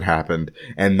 9/11 happened,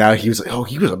 and now he was like, oh,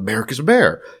 he was America's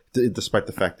mayor. Despite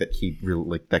the fact that he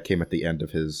really that came at the end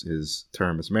of his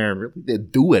term as mayor and really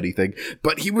didn't do anything,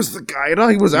 but he was the guy.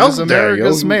 He was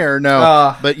America's mayor.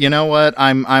 No, but you know what?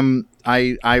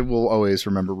 I will always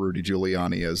remember Rudy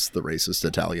Giuliani as the racist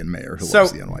Italian mayor who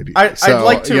loves the NYPD. I'd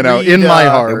like to read, in my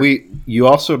heart. We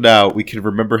can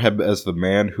remember him as the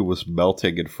man who was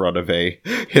melting in front of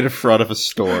a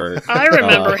store. I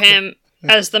remember him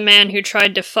as the man who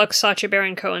tried to fuck Sacha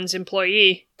Baron Cohen's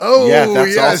employee. Oh, yeah,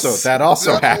 that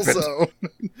also That happened. also.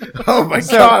 Oh my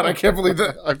god, I can't believe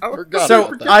that. I forgot.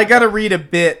 So I gotta read a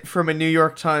bit from a New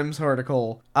York Times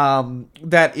article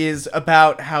that is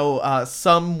about how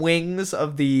some wings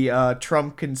of the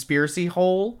Trump conspiracy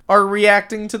hole are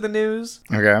reacting to the news.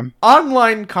 Okay.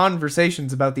 Online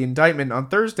conversations about the indictment on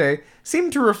Thursday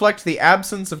seem to reflect the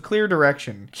absence of clear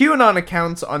direction. QAnon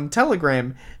accounts on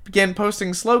Telegram began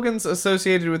posting slogans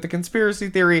associated with the conspiracy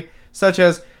theory, such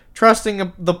as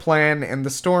trusting the plan and the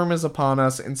storm is upon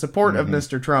us in support of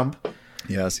Mr. Trump.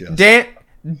 Yes. Dan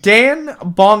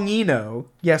Bongino.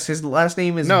 Yes, his last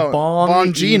name is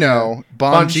Bongino.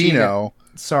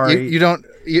 Sorry. You don't...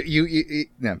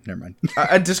 No, never mind.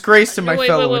 A disgrace to my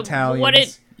fellow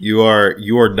Italians. You are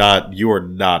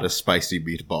not a spicy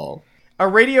meatball. A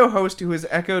radio host who has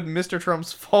echoed Mr.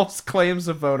 Trump's false claims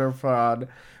of voter fraud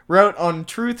wrote on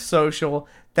Truth Social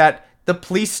that the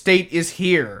police state is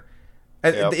here.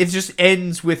 Yep. It just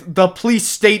ends with, the police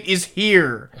state is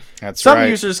here. That's Some right.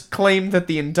 users claim that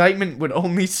the indictment would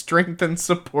only strengthen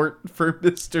support for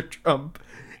Mr. Trump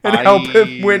and help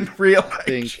him win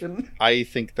re-election. I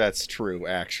think that's true,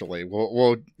 actually.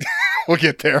 We'll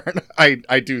get there.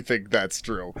 I do think that's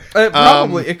true.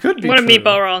 Probably. It could be What true. did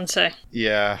Meatball Ron say?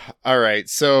 Yeah. All right.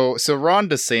 So Ron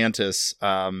DeSantis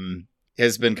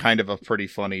has been kind of a pretty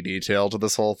funny detail to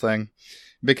this whole thing.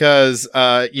 because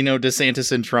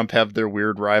DeSantis and Trump have their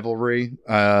weird rivalry.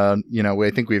 I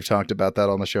think we've talked about that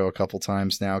on the show a couple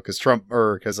times now, because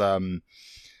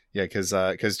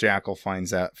Jackal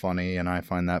finds that funny and I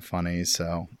find that funny,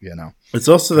 so It's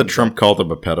also that Trump called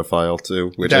him a pedophile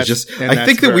too, which I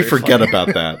think that we forget funny.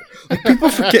 about that. Like, people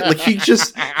forget, like,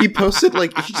 he posted,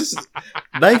 like,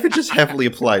 not even just heavily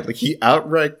applied, like, he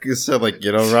outright said, like,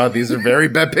 Rod, these are very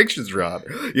bad pictures, Rod.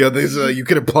 These you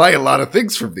can apply a lot of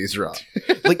things from these, Rod.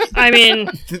 Like, I mean,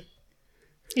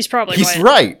 he's probably he's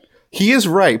right. He is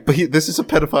right, but this is a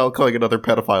pedophile calling another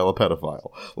pedophile a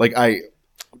pedophile. Like,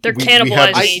 they're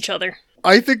cannibalizing each other.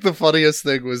 I think the funniest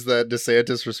thing was that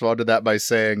DeSantis responded to that by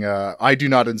saying, I do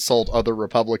not insult other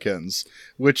Republicans,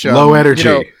 which low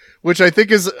energy. Which I think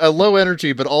is a low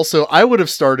energy, but also I would have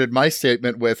started my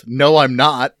statement with, no, I'm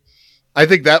not. I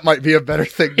think that might be a better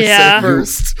thing to say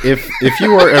first. If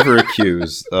you are ever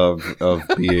accused of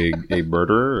being a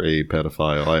murderer, a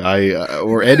pedophile,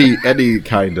 or any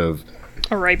kind of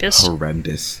a rapist,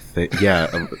 horrendous thing,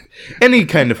 any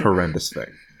kind of horrendous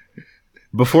thing.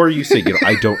 Before you say,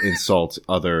 I don't insult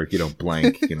other,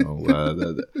 blank,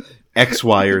 X,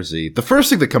 Y, or Z, the first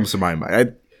thing that comes to my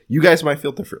mind, you guys might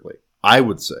feel differently. I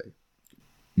would say,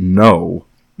 no,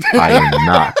 I am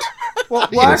not.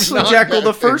 Well, actually, Jekyll,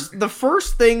 the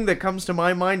first thing that comes to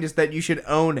my mind is that you should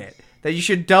own it. That you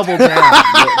should double down.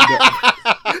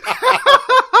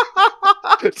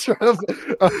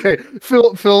 Okay,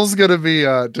 Phil's gonna be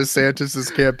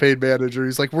DeSantis's campaign manager.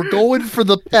 He's like, we're going for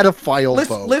the pedophile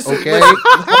vote. Listen, okay,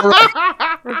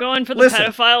 we're going for the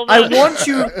pedophile vote.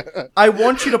 I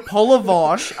want you to pull a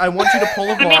Vosh. I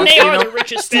mean, they are the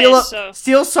richest steal so.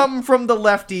 Steal something from the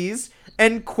lefties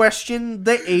and question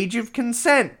the age of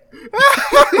consent.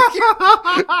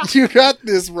 You got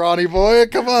this, Ronnie boy.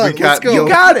 Come on, let's go. You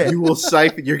got it. You will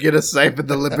siphon. You're gonna siphon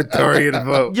the libertarian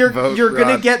vote. You're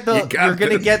gonna get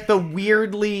the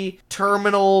weirdly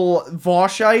terminal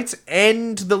Voshites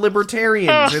and the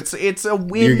libertarians. It's a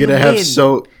win. You're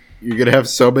gonna have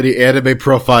so many anime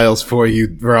profiles for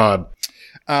you, Ron.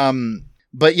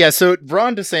 But yeah, so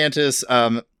Ron DeSantis,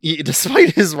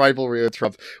 despite his rivalry with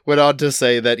Trump, went on to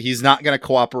say that he's not going to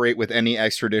cooperate with any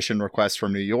extradition requests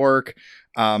from New York,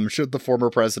 should the former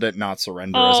president not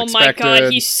surrender as expected. Oh my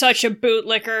god, he's such a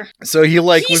bootlicker. So he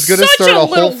was going to start a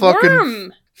whole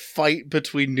fucking fight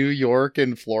between New York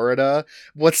and Florida.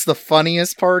 What's the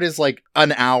funniest part is, like,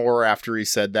 an hour after he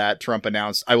said that, Trump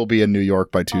announced, I will be in New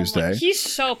York by Tuesday. He's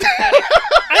so pathetic.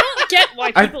 I don't get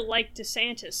why people like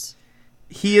DeSantis.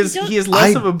 He is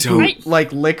less of a boot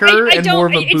liquor and more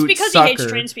of a boot It's because sucker. he hates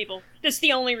trans people. That's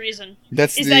the only reason.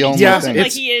 That's is the that only he doesn't thing.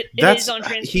 like it is on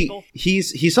trans people.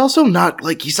 He's also not,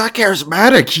 like, he's not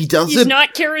charismatic. He's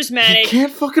not charismatic. He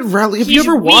can't fucking rally. Have He's you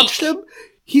ever weak. watched him?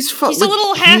 He's a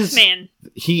little half man.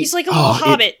 He's like a little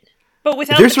hobbit, but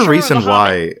without. There's the a reason of a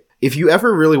why. hobbit. If you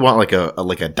ever really want like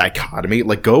a dichotomy,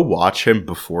 like, go watch him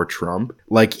before Trump.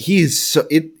 Like, he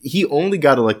only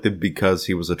got elected because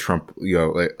he was a Trump,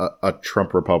 a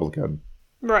Trump Republican.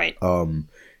 Right. During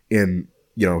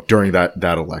that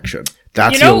election.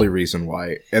 That's the only reason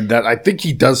why. And that I think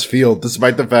he does feel,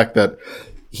 despite the fact that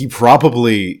he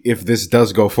probably, if this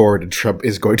does go forward and Trump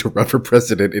is going to run for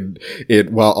president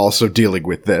in while also dealing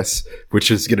with this,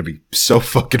 which is going to be so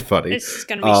fucking funny. It's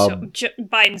going to be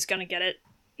Biden's going to get it.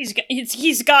 He's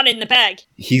got it in the bag.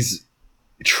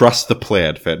 Trust the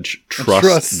plan, Finch.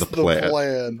 Trust the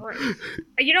plan. Right.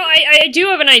 I do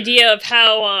have an idea of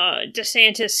how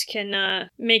DeSantis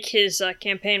can make his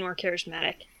campaign more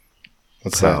charismatic.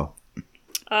 What's that?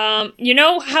 You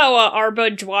know how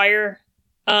Arba Dwyer,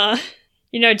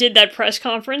 did that press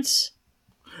conference?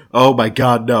 Oh my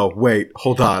god, no. Wait,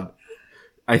 hold on.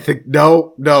 I think,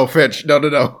 no, Finch.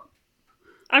 No.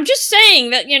 I'm just saying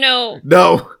that,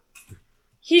 No.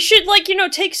 He should,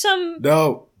 take some...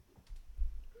 No.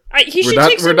 He should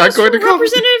take some notes from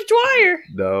Representative Dwyer.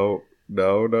 No.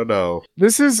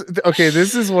 This is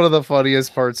one of the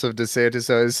funniest parts of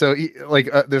DeSantis. So,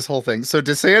 this whole thing. So,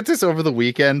 DeSantis over the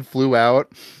weekend flew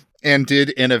out and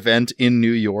did an event in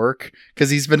New York because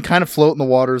he's been kind of floating the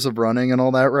waters of running and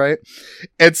all that, right?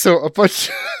 And so a bunch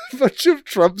of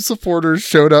Trump supporters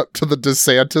showed up to the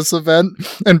DeSantis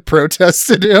event and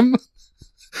protested him.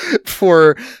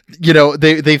 For,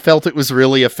 they felt it was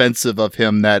really offensive of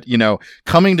him that,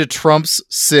 coming to Trump's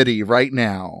city right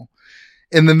now,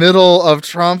 in the middle of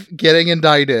Trump getting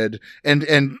indicted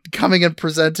and coming and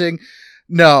presenting,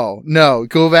 no,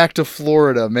 go back to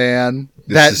Florida, man.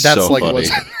 That's so like funny.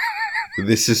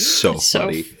 This is so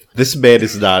funny. This man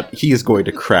is not. He is going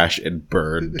to crash and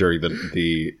burn during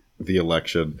the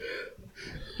election.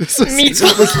 This is, Me too.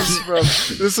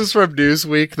 this is from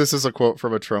Newsweek. This is a quote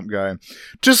from a Trump guy.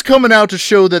 Just coming out to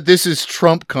show that this is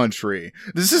Trump country.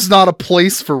 This is not a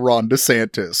place for Ron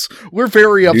DeSantis. We're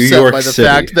very upset York by the City.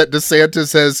 fact that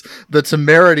DeSantis has the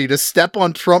temerity to step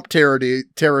on Trump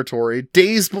territory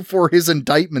days before his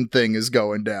indictment thing is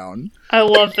going down. I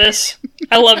love this.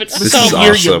 I love it This so is much.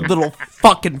 Here, awesome. you little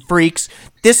fucking freaks.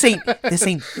 This ain't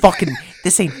fucking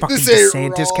DeSantis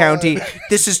Ron. County.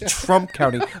 This is Trump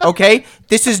County. Okay?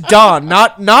 This is Don,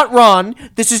 not Ron.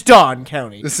 This is Don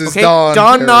County. This is okay?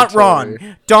 Don not territory.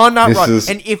 Ron. Don, not This Ron. is-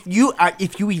 And if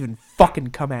you even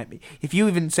fucking come at me, if you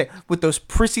even say with those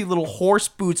prissy little horse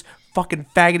boots, fucking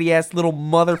faggoty ass little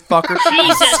motherfucker,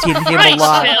 Jesus skin him Christ,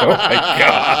 alive. Phil.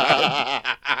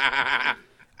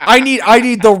 I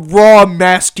need the raw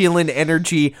masculine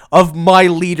energy of my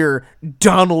leader,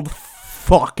 Donald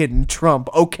fucking Trump.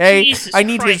 Okay, Jesus I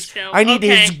need Christ, his Phil. I need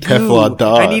his Okay. goo. Teflon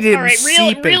Don. I need him All right,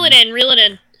 seeping. reel it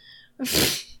in.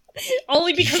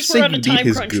 Only because say we're on you a need time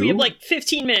his crunch. We goo? have like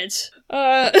 15 minutes.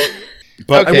 But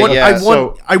Okay,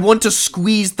 I want to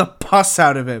squeeze the pus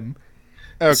out of him.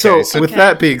 Okay, so with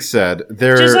that being said,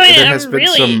 there Josiah, has I'm been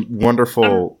really- some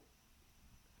wonderful.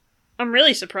 I'm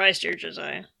really surprised here,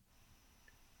 Josiah.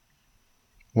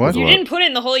 what? You What? didn't put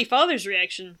in the Holy Father's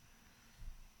reaction.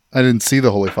 I didn't see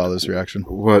the Holy Father's reaction.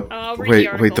 What? I'll read the Wait,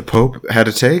 article. the Pope had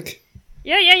a take?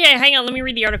 Yeah. Hang on, let me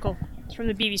read the article. It's from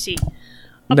the BBC.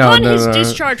 No, Upon no, his no.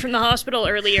 discharge from the hospital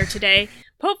earlier today,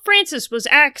 Pope Francis was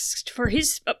asked for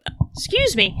his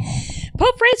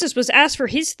Pope Francis was asked for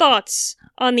his thoughts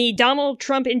on the Donald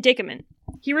Trump indictment.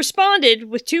 He responded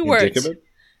with two words.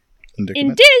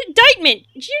 Indictment? Indictment.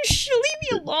 You should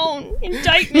leave me alone.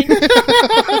 Indictment.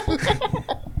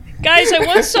 Guys, I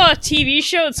once saw a TV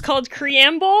show. It's called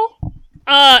Creamball.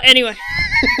 Anyway.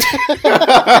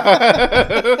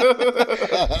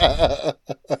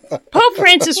 Pope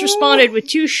Francis responded with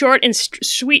two short and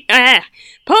sweet.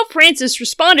 Pope Francis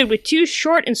responded with two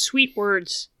short and sweet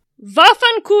words.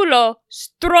 Vaffanculo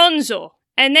stronzo,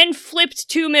 and then flipped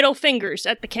two middle fingers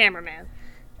at the cameraman.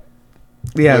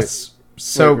 Yes,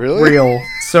 so Wait, really? real,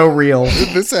 so real. Did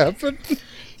this happen?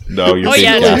 No, you're Oh, being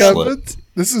yeah, Really gaslit. happened?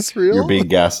 This is real? You're being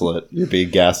gaslit. You're being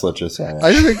gaslit, Josiah.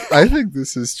 I think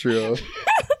this is true.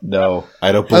 No,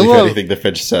 I don't believe love- anything the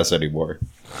Finch says anymore.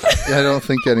 I don't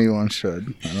think anyone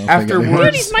should. I don't Afterwards- think anyone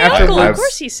Dude, he's my After uncle. Of I've-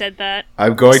 course he said that.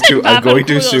 I'm going to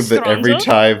Vaffanculo assume that every stronzo.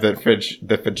 time that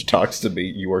Finch talks to me,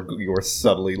 you are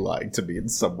subtly lying to me in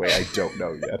some way I don't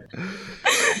know yet.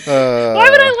 Why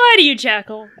would I lie to you,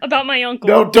 Jackal, about my uncle?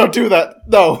 No, don't do that.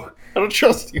 No, I don't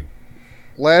trust you.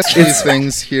 Last few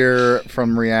things here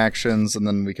from reactions, and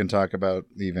then we can talk about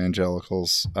the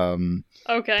evangelicals.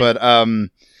 Okay. But okay, I mean,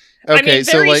 very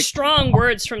so like strong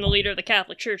words from the leader of the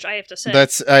Catholic Church, I have to say.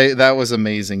 that was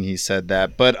amazing. He said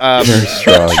that, but Very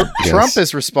strong. Trump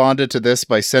has responded to this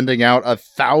by sending out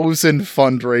 1,000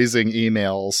 fundraising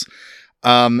emails.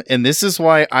 And this is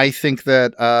why I think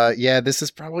that, this is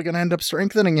probably going to end up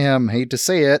strengthening him. Hate to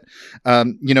say it.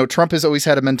 Trump has always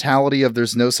had a mentality of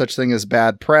there's no such thing as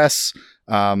bad press.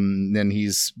 And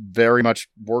he's very much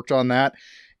worked on that.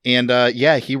 And,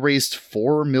 he raised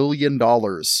 $4 million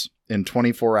in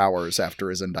 24 hours after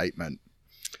his indictment.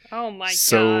 Oh my god.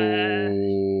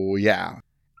 So, yeah.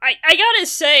 I gotta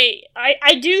say,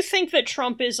 I do think that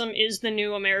Trumpism is the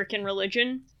new American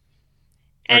religion.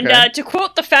 And Okay. to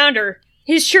quote the founder,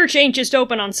 his church ain't just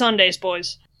open on Sundays,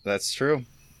 boys. That's true.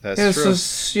 That's This true.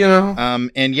 is, you know.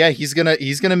 And yeah, he's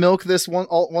gonna milk this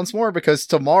once more because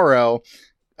tomorrow,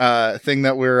 thing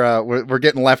that we're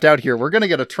getting left out here, we're gonna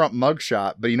get a Trump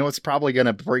mugshot. But you know what's probably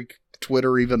gonna break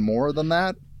Twitter even more than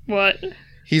that? What?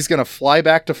 He's gonna fly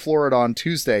back to Florida on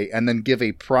Tuesday and then give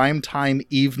a primetime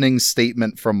evening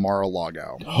statement from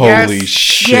Mar-a-Lago. Holy Yes,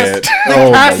 shit! yes, the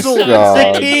Oh castle, my the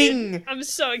god! king. I'm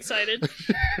so excited.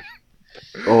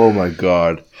 Oh my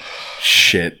god!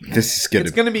 Shit! This is gonna.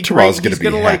 It's gonna be tomorrow's great.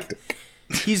 gonna be hectic.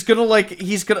 He's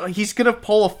gonna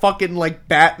pull a fucking like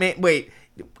Batman. Wait,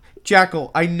 Jackal,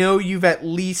 I know you've at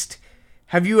least.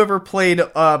 Have you ever played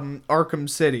Arkham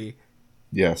City?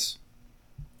 Yes.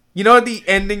 You know at the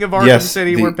ending of Arkham Yes,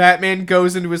 City where Batman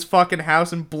goes into his fucking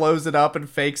house and blows it up and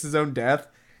fakes his own death?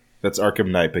 That's Arkham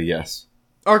Knight, but yes.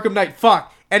 Arkham Knight,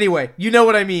 fuck. Anyway, you know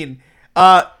what I mean.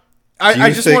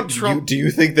 I just want Trump. Do you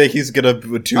think that he's gonna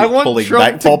do I want pulling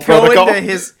Trump Nightfall to go Protocol? into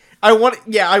his. I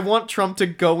want Trump to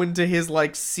go into his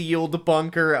like sealed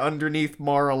bunker underneath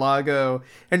Mar-a-Lago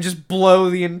and just blow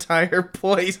the entire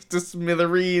place to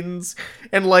smithereens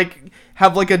and like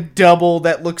have like a double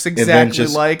that looks exactly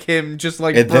just- like him, just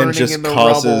like and burning then just in the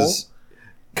rubble.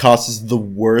 causes the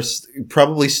worst.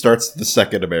 Probably starts the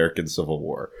Second American Civil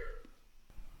War.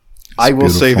 I will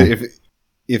say that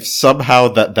if somehow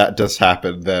that does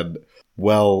happen, then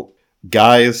well,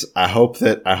 guys, I hope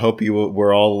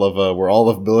we're all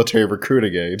of military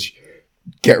recruiting age.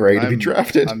 Get ready to be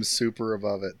drafted. I'm super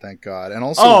above it, thank God. And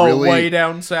also, really, way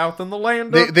down south in the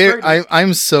land.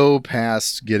 I'm so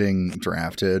past getting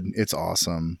drafted. It's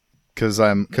awesome because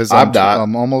I'm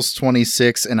almost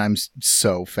 26 and I'm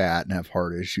so fat and have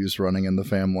heart issues running in the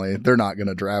family. They're not going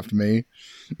to draft me.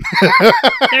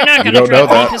 They're not going to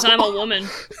draft me because I'm a woman.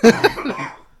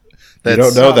 You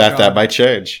don't know that. That might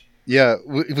change. Yeah,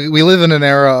 we live in an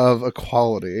era of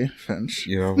equality, Finch.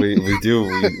 You know, we do.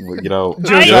 You know,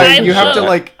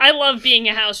 I love being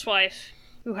a housewife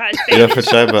who has babies. Yeah,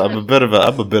 Finch, I'm a bit of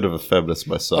a feminist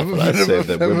myself, and I say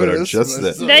that women are just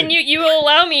this. Then you will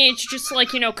allow me to just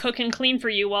cook and clean for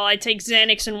you while I take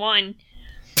Xanax and wine.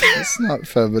 It's not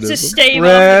feminism. To stave off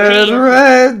the pain.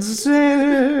 Red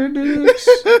Xanax,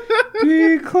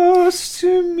 be close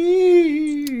to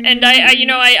me. And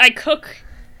I cook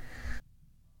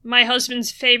my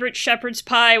husband's favorite shepherd's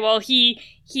pie while he's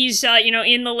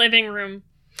in the living room,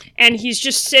 and he's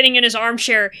just sitting in his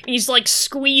armchair, and he's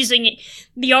squeezing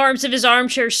the arms of his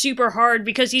armchair super hard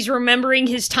because he's remembering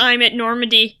his time at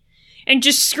Normandy, and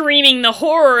just screaming the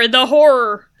horror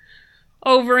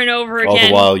over and over again. All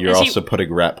the while you're also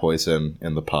putting rat poison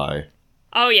in the pie.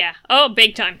 Oh yeah,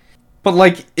 big time. But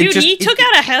he took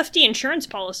out a hefty insurance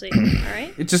policy. All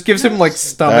right, it just gives him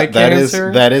stomach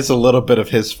cancer. That is a little bit of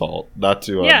his fault, not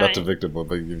to victim him.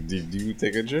 But do you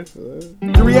think it should?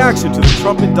 The reaction to the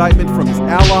Trump indictment from his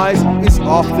allies is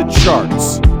off the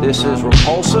charts. This is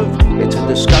repulsive. It's a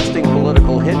disgusting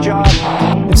political hit job.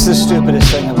 It's the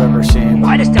stupidest thing I've ever seen.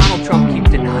 Why does Donald Trump keep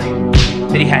denying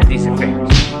that he had these affairs?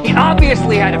 He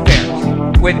obviously had affairs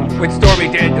with Stormy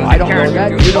Daniels. I don't know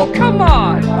that. You don't. Come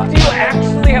on. Do you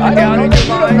actually have a doubt in your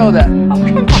mind? You don't know that.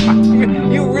 Oh, come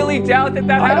on. You really doubt that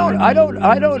happened? I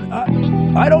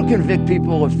don't convict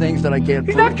people of things that I can't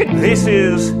prove. This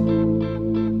is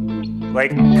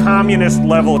communist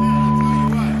level. But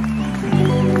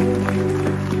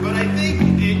I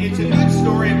think it's a good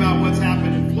story about what's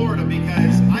happened in Florida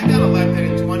because I got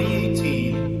elected in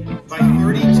 2018 by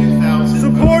 32,000.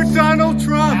 Support Donald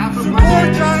Trump. Support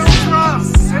Donald Trump.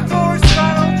 Support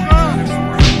Donald Trump.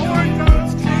 Support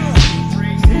Donald Trump.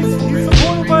 He's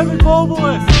supported by the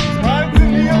globalists. By the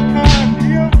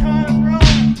neocon run.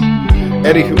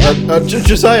 Anywho,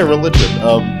 Josiah, religion.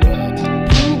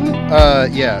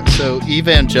 Yeah. So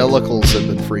evangelicals have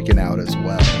been freaking out as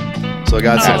well. So I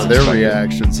got some of their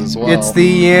reactions as well. It's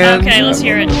the end. Okay, let's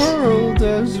hear it.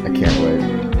 I can't wait.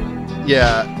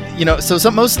 Yeah.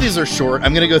 So most of these are short.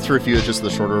 I'm going to go through a few of just the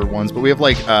shorter ones, but we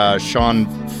have Sean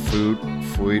Foot.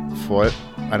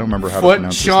 I don't remember how to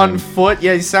pronounce Sean his name. Foot.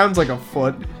 Yeah, he sounds like a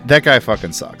foot. That guy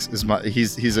fucking sucks.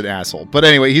 He's an asshole. But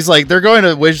anyway, he's they're going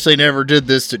to wish they never did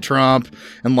this to Trump.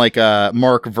 And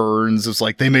Mark Verns was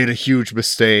they made a huge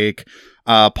mistake.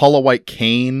 Paula White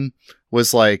Cain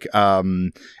was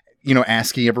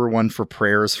asking everyone for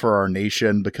prayers for our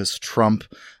nation because Trump,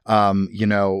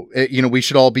 we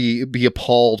should all be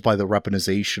appalled by the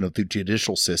weaponization of the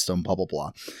judicial system, blah, blah,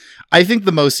 blah. I think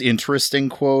the most interesting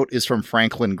quote is from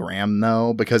Franklin Graham,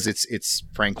 though, because it's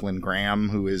Franklin Graham,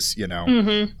 who is,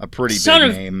 a pretty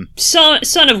big name.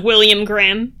 Son of William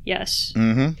Graham, yes.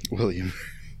 Mm-hmm. William.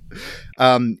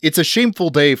 It's a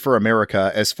shameful day for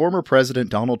America as former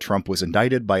President Donald Trump was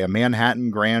indicted by a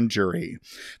Manhattan grand jury.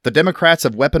 The Democrats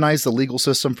have weaponized the legal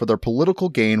system for their political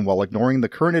gain while ignoring the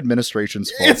current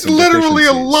administration's faults. It's literally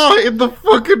a lie in the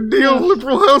fucking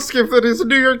neoliberal hellscape that is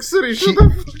New York City. Shut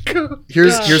the fuck up.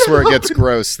 Here's where it gets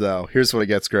gross, though. Here's what it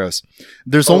gets gross.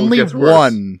 There's only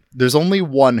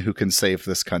one who can save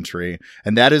this country,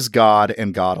 and that is God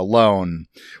and God alone.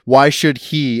 Why should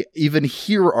he even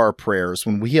hear our prayers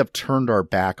when we have turned our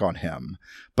back on him?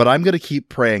 But I'm going to keep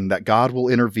praying that God will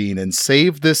intervene and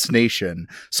save this nation,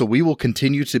 so we will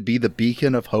continue to be the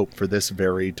beacon of hope for this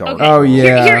very dark. Okay. Oh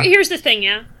yeah. Here's the thing,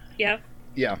 yeah. Yeah.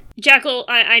 Jackal,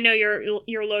 I know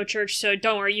you're low church, so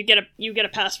don't worry, you get a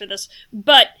pass for this.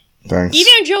 But thanks.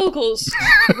 Evangelicals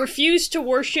refuse to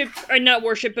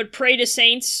but pray to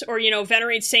saints or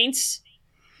venerate saints.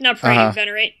 Not pray,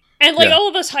 venerate. And all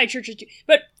of us high churches do.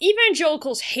 But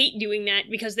evangelicals hate doing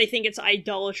that because they think it's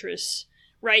idolatrous,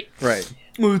 right? Right.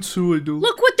 That's who I do.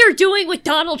 Look what they're doing with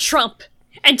Donald Trump,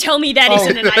 and tell me that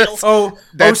isn't an idol.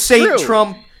 Saint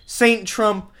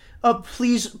Trump.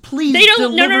 Please. They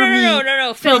don't.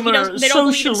 No. Phil, from they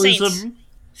don't believe in saints. socialism.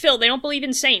 Phil, they don't believe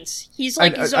in saints. He's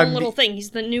his own little thing.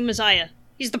 He's the new Messiah.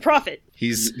 He's the prophet.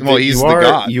 He's the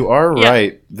God. You are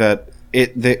right that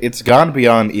It's gone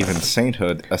beyond even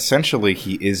sainthood. Essentially,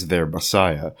 he is their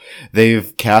messiah.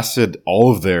 They've casted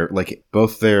all of their, like,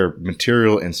 both their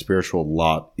material and spiritual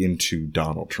lot into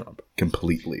Donald Trump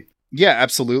completely. Yeah,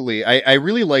 absolutely. I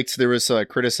really liked, there was a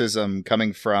criticism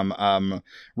coming from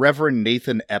Reverend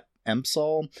Nathan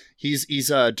Empsall. He's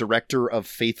a director of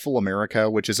Faithful America,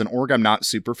 which is an org I'm not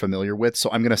super familiar with. So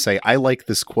I'm going to say I like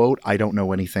this quote. I don't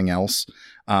know anything else.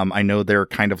 I know they're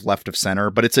kind of left of center,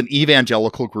 but it's an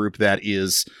evangelical group that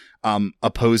is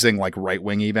opposing like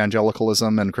right-wing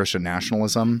evangelicalism and Christian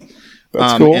nationalism.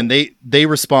 That's cool. And they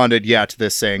responded, to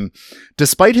this, saying,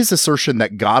 despite his assertion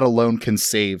that God alone can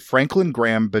save, Franklin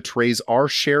Graham betrays our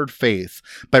shared faith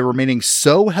by remaining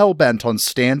so hell-bent on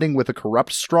standing with a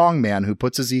corrupt strongman who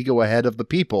puts his ego ahead of the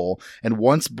people and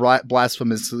once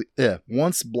blasphemously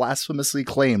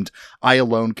claimed, I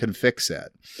alone can fix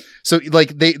it. So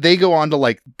like they go on to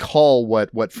like call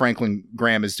what Franklin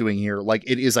Graham is doing here, like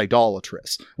it is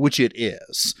idolatrous, which it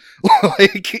is.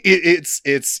 Like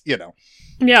it's you know.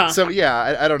 Yeah. So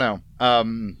yeah, I don't know.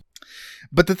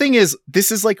 But the thing is,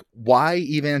 this is like why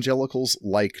evangelicals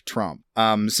like Trump.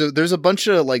 So there's a bunch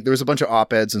of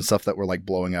op-eds and stuff that were like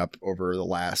blowing up over the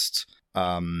last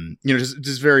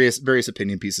just various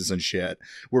opinion pieces and shit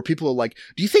where people are like,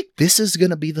 do you think this is going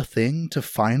to be the thing to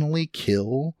finally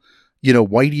kill,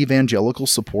 white evangelical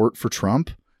support for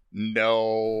Trump?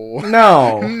 No.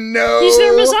 He's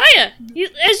their messiah.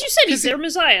 As you said, he's their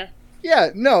messiah. Yeah,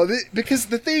 no, because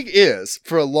the thing is,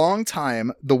 for a long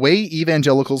time, the way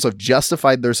evangelicals have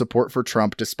justified their support for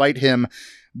Trump, despite him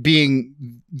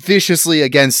being viciously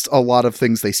against a lot of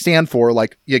things they stand for,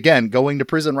 like, again, going to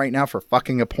prison right now for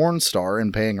fucking a porn star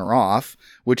and paying her off,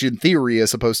 which in theory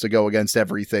is supposed to go against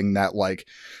everything that, like,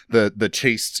 the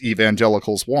chaste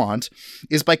evangelicals want,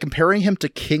 is by comparing him to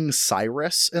King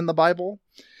Cyrus in the Bible.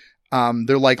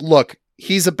 They're like, look,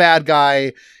 he's a bad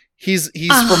guy. He's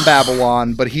from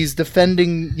Babylon, but he's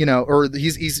defending, or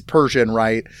he's Persian,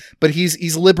 right? But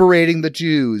he's liberating the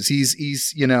Jews. He's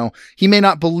he may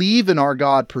not believe in our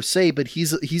God per se, but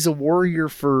he's a warrior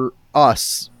for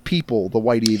us people, the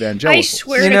white evangelicals. I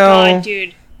swear to God,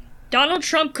 dude, Donald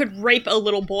Trump could rape a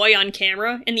little boy on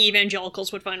camera, and the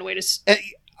evangelicals would find a way to.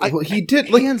 Well, he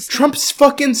did. Like Trump's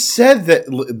fucking said that.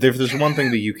 If there's one thing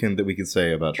that we can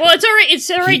say about Trump, well, it's all right. It's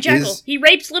all right, Jackal. He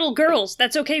rapes little girls.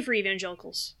 That's okay for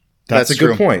evangelicals. That's a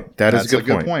good point. That's a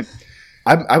good point.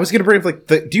 I was gonna bring up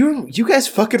do you guys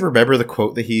fucking remember the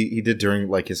quote that he did during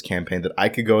like his campaign that I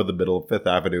could go in the middle of Fifth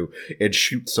Avenue and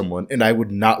shoot someone and I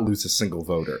would not lose a single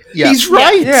voter? Yeah. He's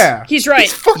right. Yeah, he's right.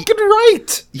 He's fucking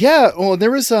right. Yeah. Well,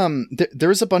 there was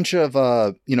a bunch of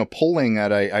polling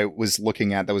that I was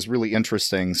looking at that was really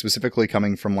interesting, specifically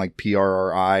coming from like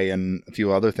PRRI and a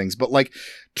few other things. But like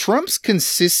Trump's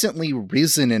consistently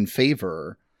risen in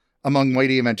favor among white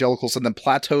evangelicals and then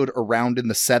plateaued around in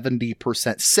the 70%.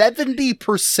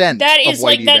 70% that is of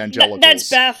white like evangelicals. That's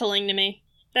baffling to me.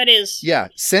 That is. Yeah,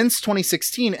 since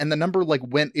 2016, and the number like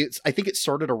I think it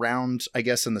started around, I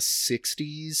guess, in the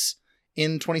 60s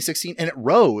in 2016, and it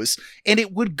rose, and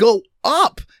it would go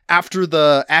up after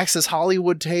the Access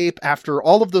Hollywood tape, after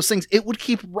all of those things, it would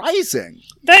keep rising.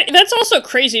 That's also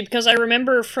crazy because I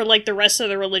remember for like the rest of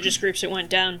the religious groups it went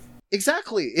down.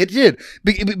 Exactly, it did.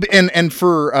 And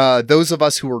for those of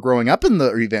us who were growing up in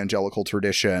the evangelical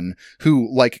tradition,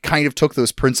 who like kind of took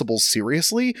those principles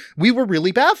seriously, we were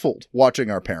really baffled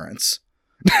watching our parents.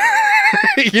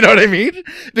 You know what I mean?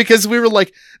 Because we were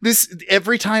like, this,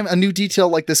 every time a new detail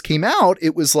like this came out,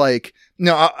 it was like,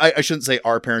 no, I shouldn't say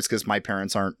our parents because my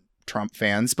parents aren't Trump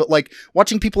fans, but like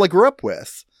watching people I grew up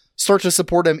with start to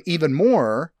support him even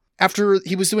more after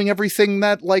he was doing everything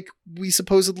that, like, we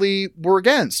supposedly were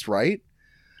against, right?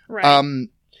 Right.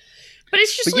 But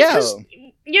it's just like,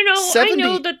 70, I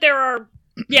know that there are...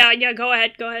 Yeah, go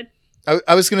ahead.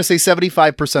 I was going to say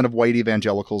 75% of white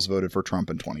evangelicals voted for Trump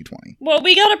in 2020. Well,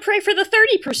 we gotta pray for the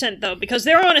 30%, though, because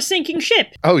they're on a sinking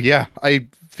ship. Oh, yeah. I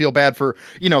feel bad for,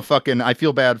 I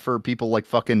feel bad for people like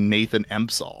fucking Nathan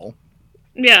Empsall.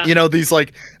 Yeah. These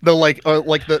like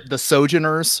the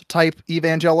Sojourners type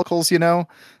evangelicals, the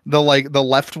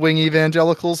left-wing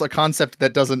evangelicals, a concept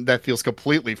that feels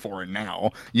completely foreign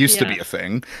now. Used to be a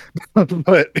thing. But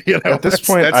at this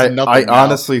point I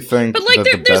honestly think that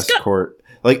the best court,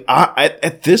 like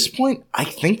at this point I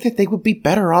think that they would be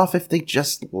better off if they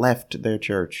just left their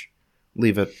church.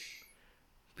 Leave it.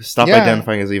 Stop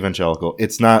identifying as evangelical.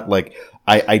 It's not like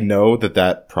I know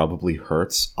that probably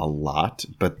hurts a lot,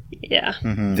 but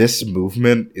this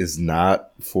movement is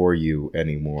not for you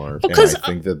anymore. Because, and I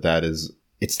think that is,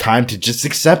 it's time to just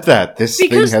accept that this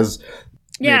thing has.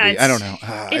 Yeah, I don't know.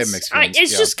 It makes sense.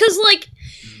 It's just because, like,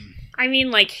 I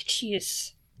mean, like,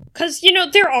 jeez. Because,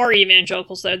 there are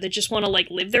evangelicals there that just want to, like,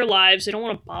 live their lives. They don't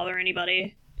want to bother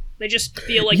anybody. They just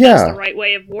feel like that's the right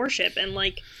way of worship. And,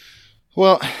 like...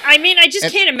 Well... I mean, I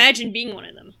just can't imagine being one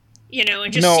of them.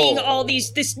 And just seeing all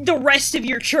the rest of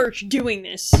your church doing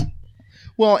this.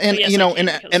 Well, and,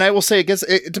 yes, and I will say, I guess,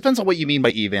 it depends on what you mean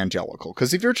by evangelical.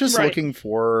 Because if you're just looking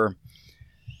for,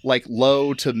 like,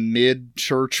 low to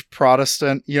mid-church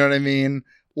Protestant, you know what I mean?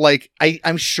 Like,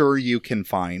 I'm sure you can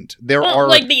find. There are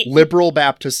like liberal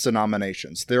Baptist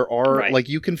denominations. There are, like,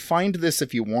 you can find this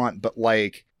if you want, but,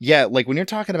 like, yeah, like, when you're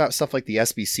talking about stuff like the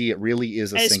SBC, it really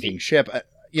is a sinking ship.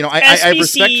 I have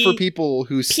respect for people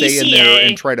who stay in there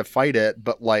and try to fight it,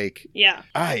 but, like,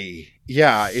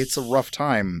 it's a rough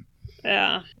time.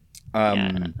 Yeah.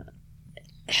 But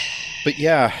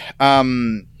yeah,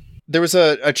 there was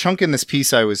a chunk in this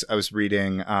piece I was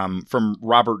reading, from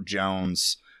Robert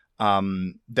Jones,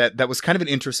 that was kind of an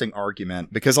interesting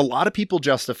argument, because a lot of people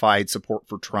justified support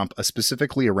for Trump,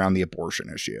 specifically around the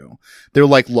abortion issue. They're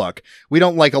like, look, we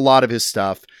don't like a lot of his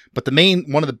stuff, but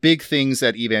one of the big things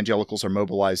that evangelicals are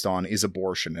mobilized on is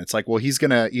abortion. It's like, well, he's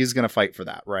gonna fight for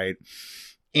that, right?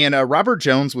 And Robert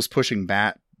Jones was pushing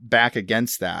back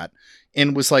against that,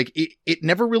 and was like, it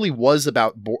never really was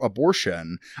about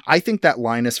abortion. I think that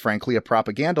line is frankly a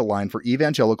propaganda line for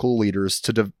evangelical leaders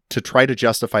to try to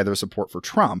justify their support for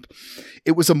Trump.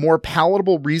 It was a more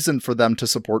palatable reason for them to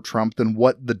support Trump than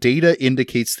what the data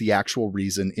indicates the actual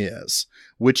reason is,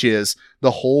 which is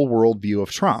the whole worldview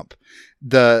of Trump.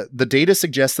 The data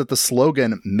suggests that the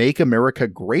slogan, "Make America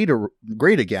Great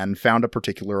Again," found a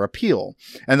particular appeal.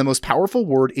 And the most powerful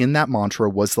word in that mantra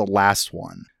was the last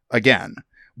one. Again,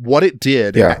 what it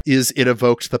did is it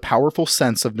evoked the powerful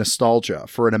sense of nostalgia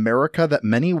for an America that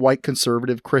many white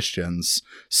conservative Christians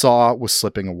saw was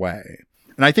slipping away.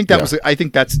 And I think that's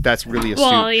really astute.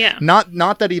 Well, yeah.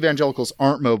 Not that evangelicals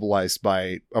aren't mobilized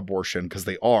by abortion, because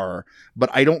they are, but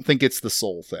I don't think it's the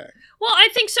sole thing. Well, I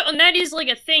think so, and that is, like,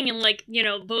 a thing, and, like,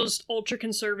 those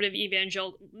ultra-conservative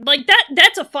evangelical, like,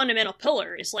 that's a fundamental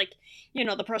pillar, is, like,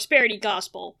 the prosperity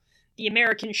gospel, the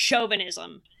American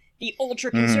chauvinism, the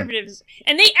ultra-conservatives,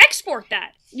 and they export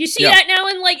that. You see that now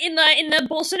in the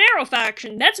Bolsonaro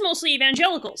faction. That's mostly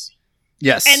evangelicals.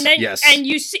 Yes. And then yes.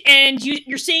 you're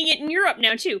seeing it in Europe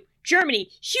now too.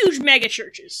 Germany, huge mega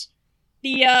churches.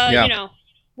 The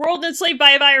world enslaved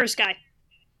by a virus guy.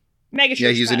 Mega church.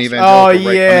 Yeah, he's an Oh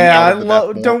evangelical.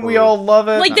 yeah, don't we all love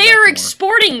it? Like, they are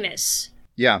exporting this.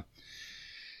 Yeah.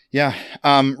 Yeah.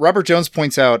 Robert Jones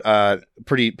points out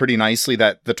pretty nicely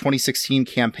that the 2016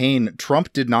 campaign,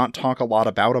 Trump did not talk a lot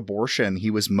about abortion. He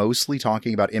was mostly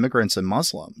talking about immigrants and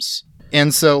Muslims.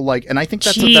 And so, like, and I think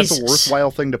that's a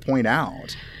worthwhile thing to point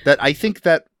out, that I think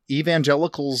that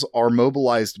evangelicals are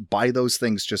mobilized by those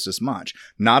things just as much.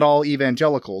 Not all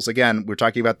evangelicals. Again, we're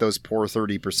talking about those poor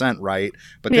 30%, right?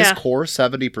 But this core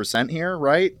 70% here,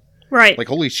 right? Right. Like,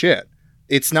 holy shit.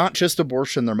 It's not just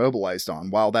abortion they're mobilized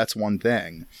on. While that's one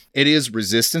thing, it is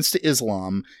resistance to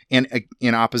Islam and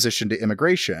in opposition to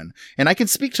immigration. And I can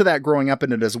speak to that growing up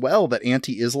in it as well, that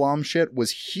anti-Islam shit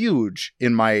was huge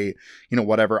in my,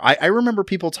 whatever. I remember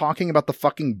people talking about the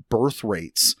fucking birth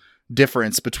rates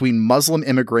difference between Muslim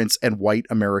immigrants and white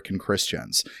American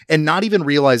Christians, and not even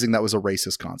realizing that was a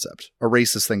racist concept, a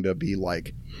racist thing to be,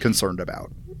 like, concerned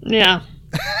about. Yeah.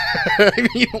 I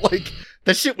mean, like,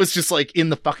 that shit was just, like, in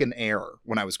the fucking air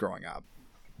when I was growing up.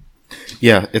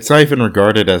 Yeah, it's not even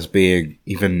regarded as being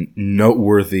even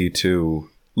noteworthy to,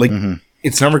 like,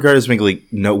 it's not regarded as being, like,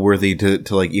 noteworthy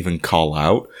to like, even call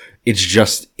out. It's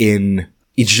just in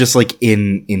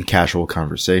casual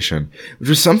conversation, which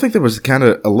was something that was kind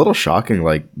of a little shocking,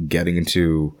 like, getting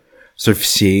into sort of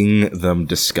seeing them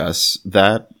discuss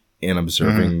that in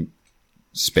observing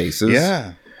spaces.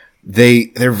 Yeah.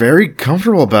 They're very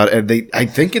comfortable about it, and I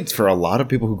think it's for a lot of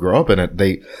people who grow up in it,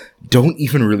 they don't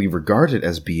even really regard it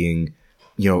as being,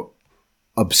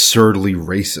 absurdly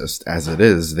racist as it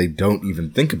is. They don't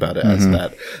even think about it as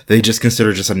that. They just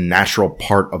consider it just a natural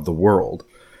part of the world.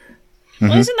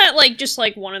 Well, isn't that, like, just,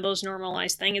 like, one of those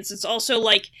normalized things? It's also,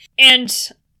 like, and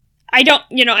I don't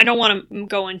want to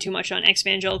go in too much on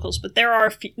ex-evangelicals, but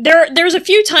there's a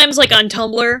few times, like, on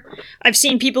Tumblr, I've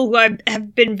seen people who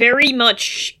have been very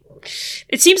much,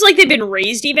 it seems like they've been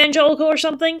raised evangelical or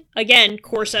something. Again,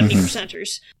 core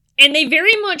 70%ers. And they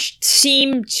very much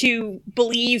seem to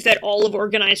believe that all of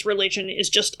organized religion is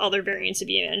just other variants of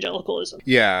evangelicalism.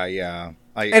 Yeah.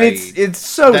 It's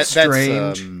so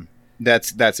strange.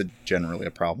 That's generally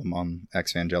a problem on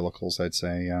ex-evangelicals, I'd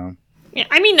say, yeah. Yeah,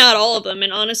 I mean, not all of them,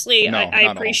 and honestly,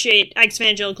 I appreciate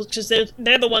ex-evangelicals because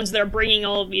they're the ones that are bringing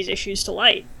all of these issues to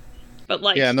light. But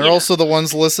like, and they're also the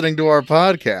ones listening to our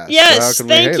podcast. Yes, so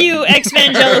thank you,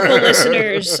 ex-evangelical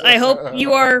listeners. I hope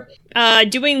you are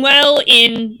doing well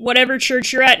in whatever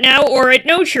church you're at now, or at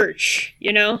no church.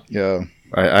 Yeah.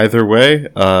 Either way,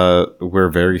 we're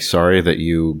very sorry that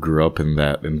you grew up in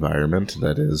that environment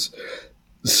that is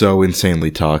so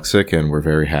insanely toxic, and we're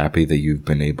very happy that you've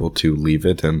been able to leave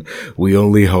it, and we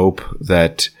only hope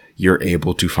that you're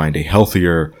able to find a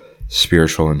healthier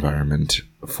spiritual environment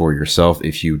for yourself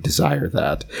if you desire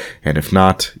that. And if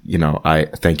not, I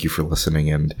thank you for listening,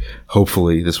 and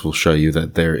hopefully this will show you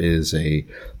that there is a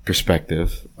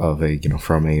perspective of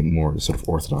from a more sort of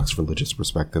orthodox religious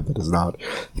perspective that is not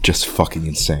just fucking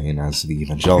insane as the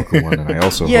evangelical one. And I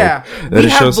also hope that it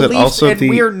shows that also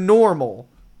we're normal.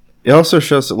 It also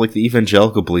shows that the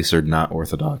evangelical beliefs are not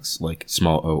orthodox,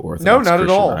 small o orthodox. No, not Christian at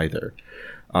all. Either.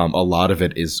 A lot of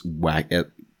it is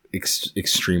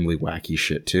extremely wacky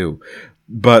shit too.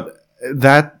 But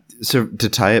so to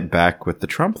tie it back with the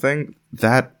Trump thing,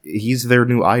 that he's their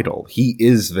new idol. He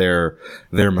is their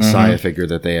messiah figure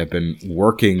that they have been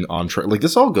working on.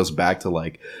 This all goes back to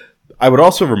I would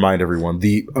also remind everyone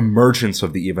the emergence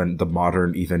of the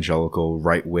modern evangelical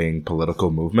right wing political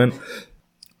movement.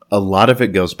 A lot of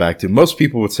it goes back to, most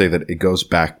people would say that it goes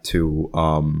back to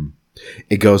the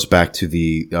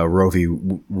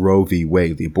Roe v.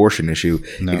 Wade, the abortion issue.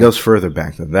 No. It goes further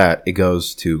back than that. It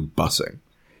goes to busing.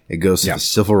 It goes to the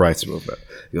civil rights movement.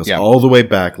 It goes all the way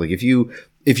back. If you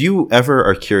ever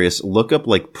are curious, look up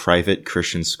private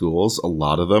Christian schools, a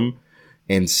lot of them,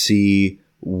 and see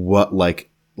what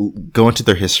go into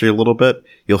their history a little bit.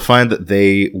 You'll find that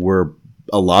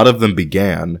a lot of them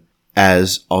began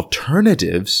as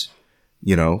alternatives,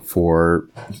 for,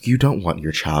 you don't want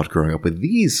your child growing up with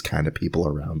these kind of people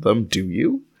around them, do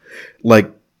you?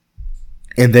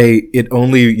 And it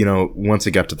only, once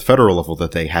it got to the federal level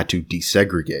that they had to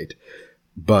desegregate.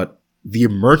 But the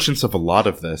emergence of a lot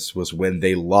of this was when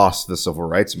they lost the civil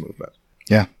rights movement.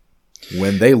 Yeah.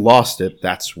 When they lost it,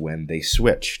 that's when they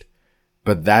switched.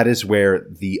 But that is where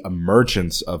the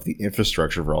emergence of the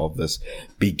infrastructure for all of this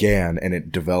began, and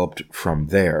it developed from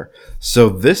there. So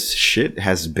this shit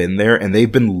has been there, and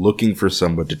they've been looking for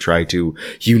someone to try to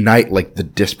unite the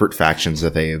disparate factions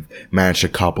that they have managed to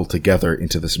cobble together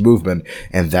into this movement,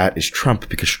 and that is Trump.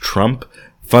 Because Trump,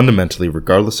 fundamentally,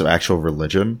 regardless of actual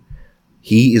religion,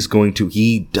 he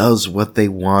does what they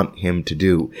want him to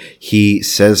do. He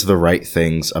says the right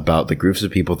things about the groups of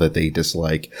people that they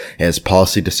dislike, as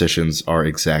policy decisions are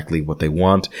exactly what they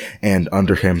want. And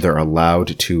under him, they're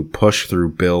allowed to push through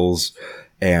bills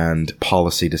and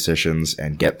policy decisions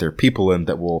and get their people in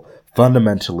that will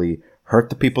fundamentally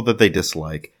hurt the people that they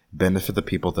dislike, benefit the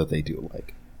people that they do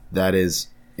like. That is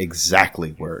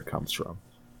exactly where it comes from.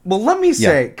 Well, let me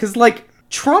say, because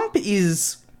Trump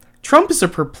is a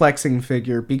perplexing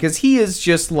figure, because he is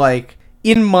just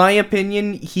in my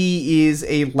opinion, he is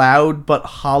a loud but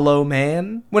hollow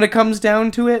man when it comes down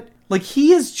to it.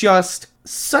 He is just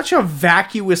such a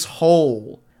vacuous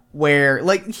hole where,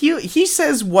 he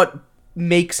says what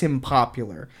makes him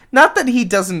popular. Not that he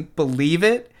doesn't believe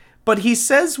it, but he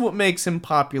says what makes him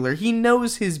popular. He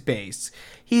knows his base.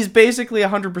 He's basically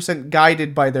 100%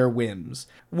 guided by their whims.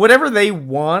 Whatever they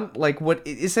want,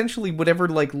 whatever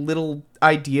little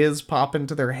ideas pop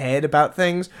into their head about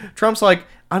things, Trump's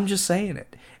I'm just saying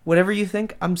it. Whatever you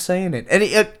think, I'm saying it. And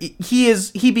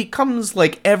he becomes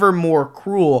ever more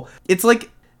cruel. It's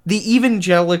the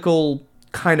evangelical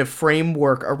kind of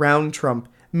framework around Trump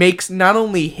makes not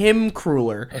only him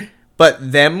crueler,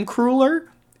 but them crueler.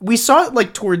 We saw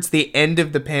it towards the end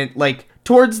of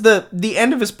towards the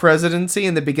end of his presidency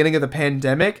and the beginning of the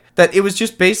pandemic, that it was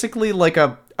just basically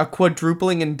a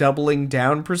quadrupling and doubling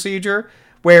down procedure,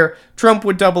 where Trump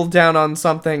would double down on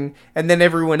something, and then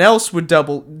everyone else would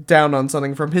double down on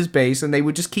something from his base, and they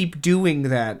would just keep doing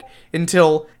that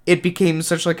until it became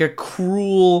such a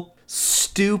cruel,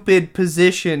 stupid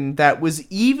position that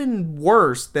was even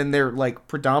worse than their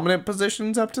predominant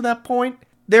positions up to that point.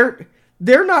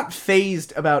 They're not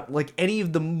fazed about any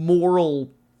of the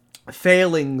moral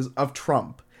failings of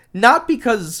Trump. Not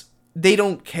because they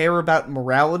don't care about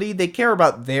morality, they care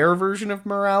about their version of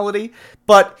morality,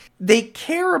 but they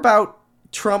care about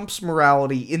Trump's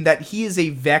morality in that he is a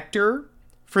vector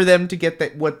for them to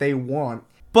get what they want.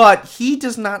 But he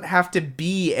does not have to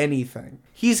be anything.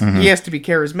 He has to be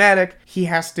charismatic, he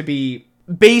has to be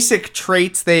basic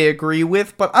traits they agree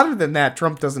with, but other than that,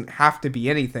 Trump doesn't have to be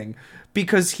anything,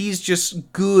 because he's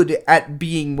just good at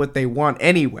being what they want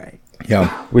anyway.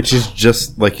 Yeah, which is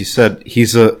just like you said. He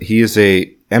is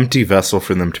a empty vessel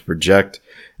for them to project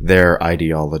their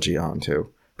ideology onto,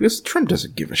 Because Trump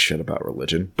doesn't give a shit about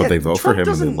religion, but Yeah, they vote Trump for him and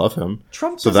they doesn't- love him.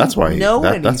 Trump so that's doesn't why know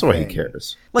that's why he anything.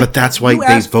 cares. Like, but that's why you they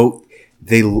ask- vote.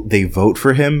 They vote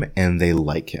for him and they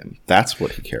like him. That's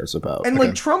what he cares about. And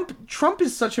like Trump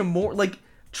is such a more like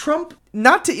Trump,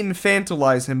 not to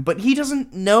infantilize him, but he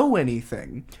doesn't know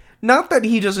anything. Not that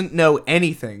he doesn't know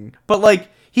anything, but like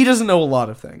he doesn't know a lot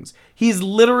of things. He's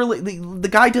literally the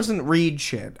guy doesn't read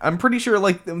shit. I'm pretty sure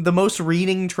like the most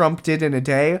reading Trump did in a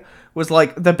day was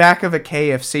like the back of a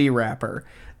KFC wrapper.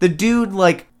 The dude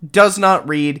like does not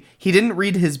read. He didn't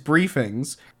read his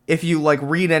briefings. If you like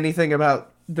read anything about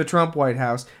the Trump White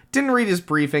House, didn't read his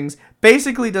briefings,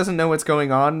 basically doesn't know what's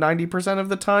going on 90% of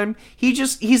the time.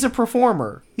 He's a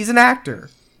performer. He's an actor.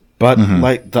 But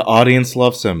like the audience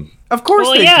loves him. Of course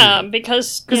well, they yeah, do.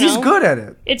 because he's good at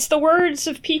it. It's the words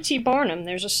of P.T. Barnum.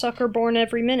 There's a sucker born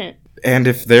every minute. And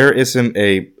if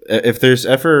there's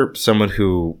ever someone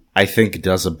who I think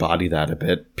does embody that a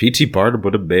bit, P.T. Barnum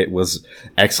was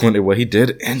excellent at what he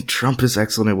did, and Trump is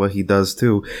excellent at what he does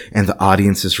too, and the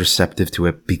audience is receptive to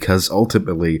it because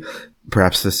ultimately,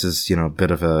 perhaps this is a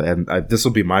bit of this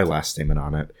will be my last statement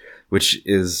on it, which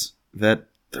is that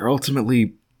they're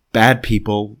ultimately bad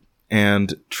people.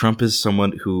 And Trump is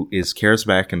someone who is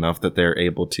charismatic enough that they're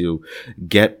able to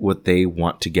get what they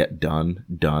want to get done.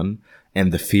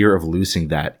 And the fear of losing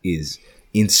that is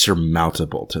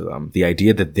insurmountable to them. The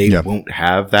idea that they won't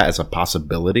have that as a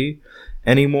possibility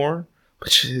anymore,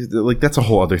 which like that's a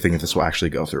whole other thing that this will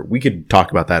actually go through. We could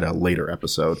talk about that in a later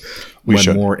episode when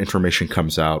more information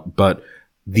comes out. But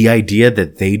the idea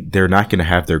that they're not going to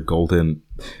have their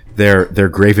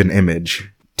graven image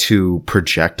to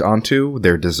project onto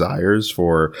their desires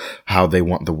for how they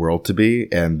want the world to be,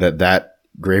 and that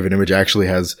graven image actually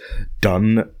has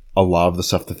done a lot of the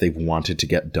stuff that they've wanted to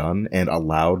get done and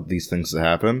allowed these things to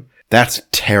happen, that's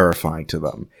terrifying to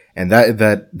them. And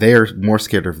that they are more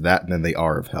scared of that than they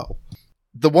are of hell.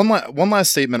 The one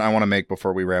last statement I want to make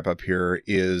before we wrap up here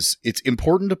is it's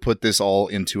important to put this all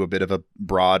into a bit of a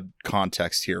broad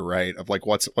context here, right? Of like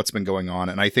what's been going on.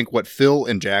 And I think what Phil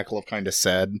and Jackal have kind of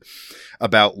said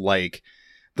about like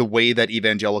the way that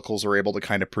evangelicals are able to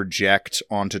kind of project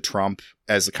onto Trump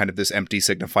as kind of this empty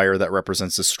signifier that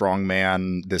represents a strong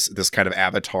man, this kind of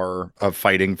avatar of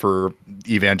fighting for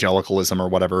evangelicalism or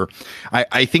whatever.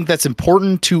 I think that's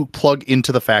important to plug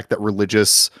into the fact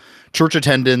that church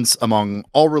attendance among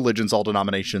all religions, all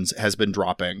denominations has been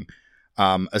dropping,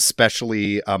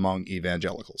 especially among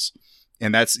evangelicals.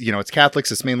 And that's, it's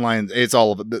Catholics, it's mainline, it's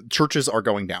all of it. The churches are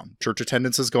going down. Church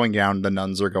attendance is going down. The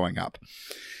nuns are going up.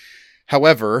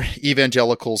 However,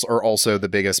 evangelicals are also the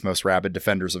biggest, most rabid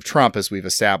defenders of Trump, as we've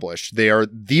established. They are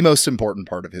the most important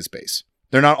part of his base.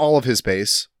 They're not all of his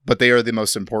base, but they are the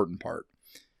most important part.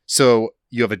 So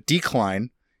you have a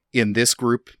decline in this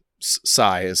group's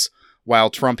size, while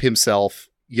Trump himself,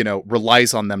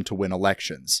 relies on them to win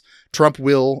elections. Trump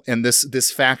will, and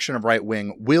this faction of right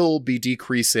wing will be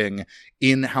decreasing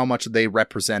in how much they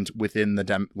represent within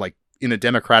in a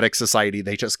democratic society.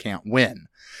 They just can't win.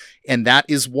 And that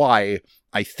is why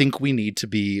I think we need to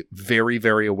be very,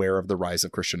 very aware of the rise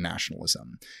of Christian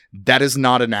nationalism. That is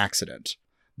not an accident.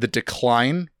 The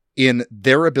decline in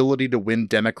their ability to win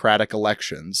democratic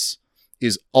elections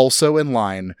is also in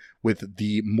line with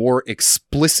the more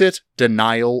explicit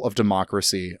denial of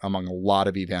democracy among a lot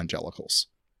of evangelicals.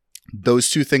 Those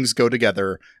two things go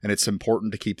together, and it's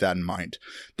important to keep that in mind.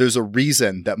 There's a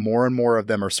reason that more and more of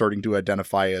them are starting to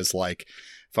identify as like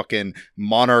fucking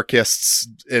monarchists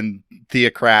and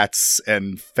theocrats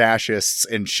and fascists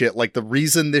and shit. Like the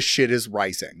reason this shit is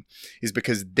rising is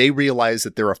because they realize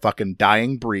that they're a fucking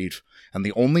dying breed, and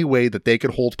the only way that they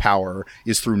can hold power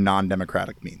is through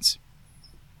non-democratic means.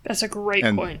 That's a great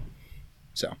point.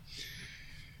 So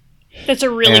that's a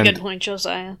really good point,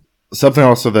 Josiah. Something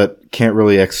also that can't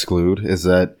really exclude is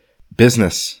that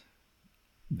business.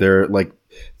 They're like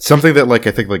something that like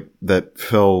I think like that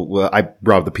Phil. Well, I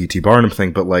brought up the P.T. Barnum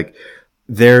thing, but like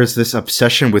there's this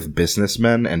obsession with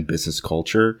businessmen and business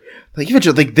culture. Like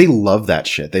even like they love that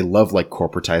shit. They love like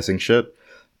corporatizing shit.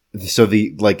 So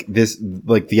the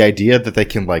idea that they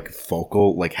can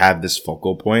have this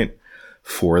focal point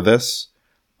for this.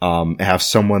 Have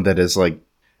someone that is like,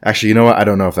 actually, you know what? I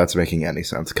don't know if that's making any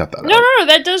sense. Cut that out. No,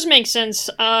 that does make sense.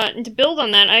 To build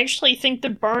on that, I actually think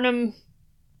that Barnum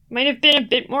might have been a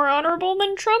bit more honorable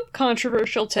than Trump.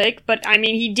 Controversial take, but I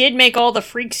mean, he did make all the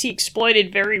freaks he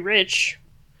exploited very rich.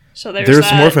 So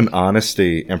there's more of an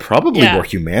honesty and probably more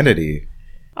humanity.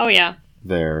 Oh yeah.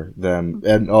 There then,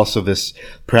 and also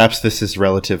perhaps this is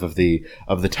relative of the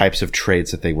types of trades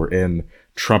that they were in.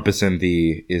 Trump was in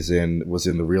the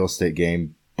real estate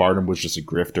game. Barnum was just a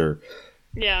grifter.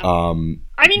 Yeah.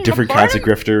 I mean, different kinds of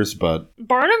grifters, but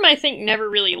Barnum, I think, never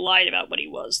really lied about what he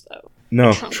was, though.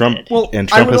 no, Trump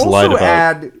has lied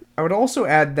about. I would also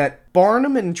add that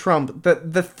Barnum and Trump,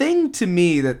 the thing to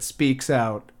me that speaks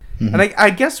out, and I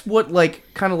guess what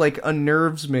kind of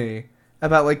unnerves me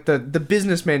about the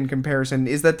businessman comparison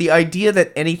is that the idea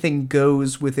that anything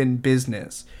goes within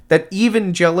business, that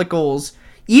evangelicals,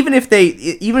 even if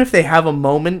they have a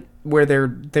moment where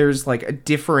there's a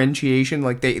differentiation,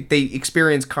 they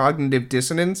experience cognitive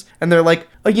dissonance, and they're like,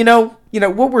 oh, you know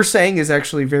what we're saying is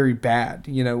actually very bad.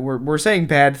 We're saying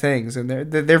bad things, and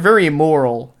they're very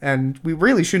immoral, and we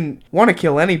really shouldn't want to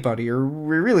kill anybody, or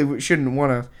we really shouldn't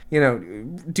want to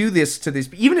do this to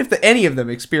these. Even if any of them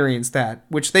experience that,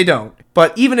 which they don't,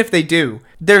 but even if they do,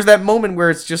 there's that moment where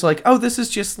it's just oh, this is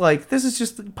just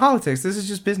politics. This is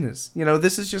just business.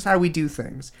 This is just how we do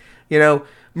things.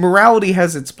 Morality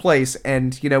has its place,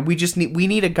 and we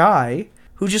need a guy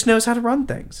who just knows how to run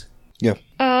things. Yeah.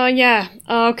 Yeah.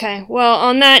 Okay. Well,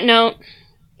 on that note,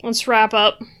 let's wrap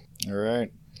up. All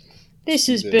right. This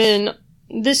has been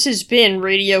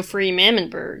Radio Free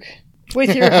Mammonburg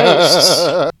with your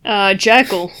hosts,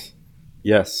 Jackal.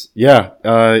 Yes. Yeah.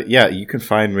 You can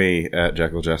find me at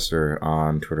Jackal Jester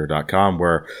on Twitter.com,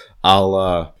 where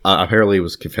I'll apparently it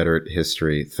was Confederate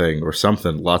history thing or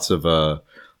something. Lots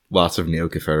of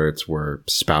neo-Confederates were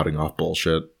spouting off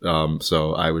bullshit.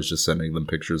 So I was just sending them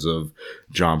pictures of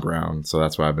John Brown. So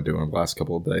that's what I've been doing the last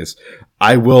couple of days.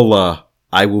 I will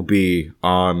be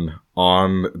on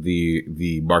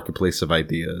the marketplace of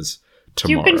ideas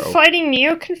tomorrow. You've been fighting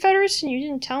neo-Confederates and you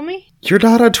didn't tell me? You're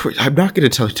not on Twitter. I'm not going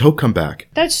to tell you. Don't come back.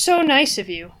 That's so nice of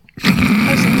you.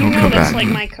 That's like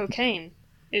my cocaine.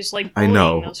 Is I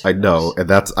know, and I know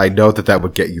that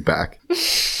would get you back.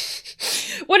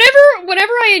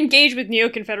 Whenever I engage with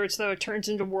neo-Confederates, though, it turns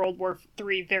into World War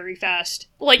III very fast.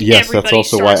 Yes, that's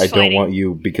also why I don't want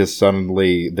you, because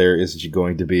suddenly there is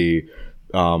going to be,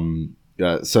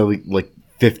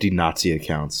 50 Nazi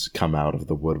accounts come out of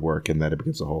the woodwork, and then it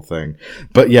becomes a whole thing.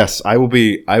 But yes, I will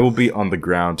be on the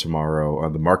ground tomorrow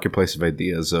on the marketplace of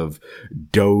ideas of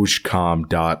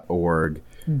Dogecom.org.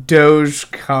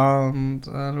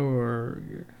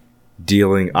 Dogecom.org.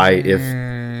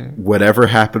 If whatever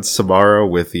happens tomorrow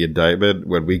with the indictment,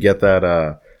 when we get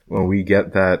that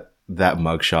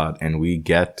mugshot and we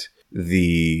get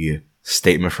the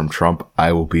statement from Trump,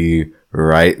 I will be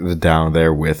right down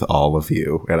there with all of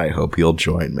you, and I hope you'll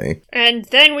join me. And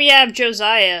then we have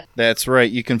Josiah. That's right.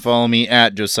 You can follow me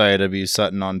at Josiah W.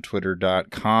 Sutton on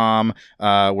Twitter.com,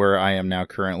 where I am now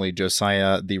currently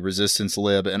Josiah the Resistance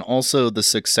Lib, and also the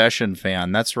Succession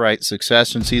fan. That's right.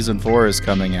 Succession Season 4 is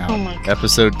coming out.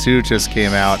 Episode 2 just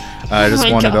came out. I just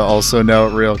wanted to also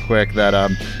note real quick that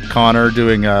Connor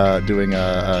doing a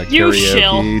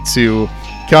karaoke to...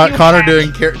 Connor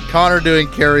doing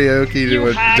karaoke to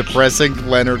a depressing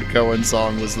Leonard Cohen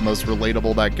song was the most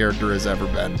relatable that character has ever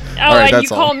been. Oh, all right, and you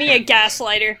call me a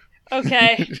gaslighter.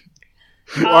 Okay.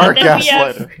 You are a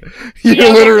gaslighter.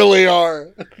 You literally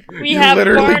are. We have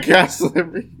literally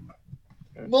gaslit me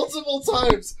multiple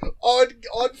times on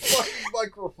fucking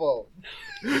microphone.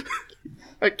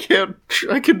 I can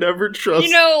never trust.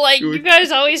 You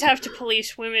guys always have to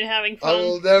police women having fun. I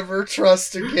will never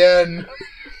trust again.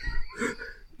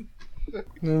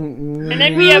 And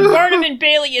then we have Barnum and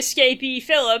Bailey escapee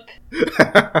Philip.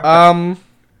 I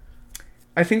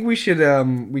think we should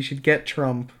get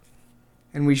Trump,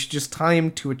 and we should just tie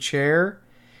him to a chair,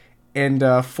 and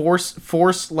force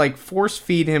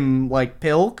feed him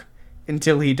Pilk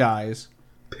until he dies.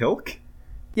 Pilk?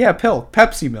 Yeah, Pilk.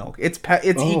 Pepsi milk. It's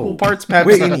equal parts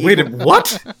Pepsi. Wait,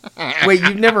 what? Wait,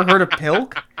 you've never heard of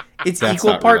Pilk? It's That's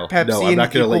equal part Pepsi no, I'm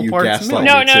not and equal parts milk.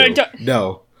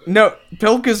 No. No,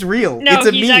 Pilk is real. No, it's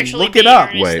a he's meme. actually Look it up.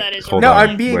 Earnest. Wait, hold on. on.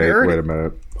 I'm being earnest. Wait a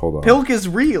minute. Hold on. Pilk is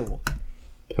real.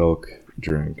 Pilk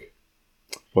drink.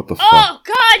 What the fuck? Oh,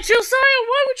 God, Josiah,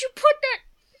 why would you put that?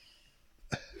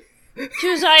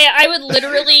 Josiah, I would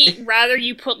literally rather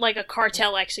you put a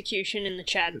cartel execution in the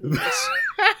chat than this.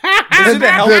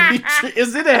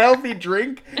 Is it a healthy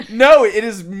drink? No, it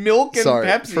is milk and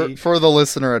Pepsi. For the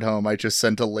listener at home, I just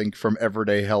sent a link from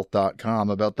everydayhealth.com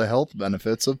about the health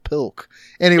benefits of Pilk.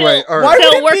 Anyway, Phil, all right.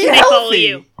 Phil, where can they follow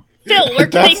you? Phil, where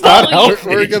can they follow you?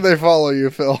 Where can they follow you,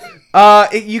 Phil?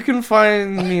 You can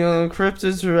find me on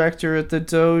Crypto Director at the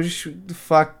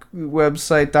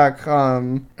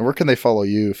dogefuckwebsite.com. And where can they follow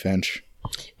you, Finch?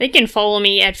 They can follow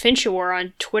me at Finchawar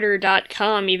on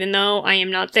Twitter.com, even though I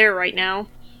am not there right now.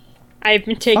 I've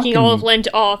been taking all of Lent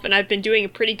off, and I've been doing a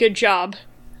pretty good job.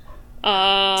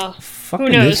 Who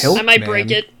knows? I might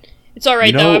break it. It's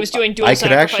alright, though. I was doing dual I could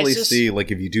sacrifices. actually see,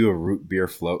 like, if you do a root beer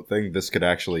float thing, this could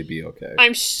actually be okay.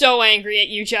 I'm so angry at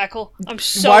you, Jackal. I'm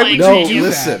so Why angry would at you.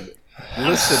 listen.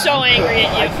 I'm so angry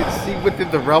at you. I can see within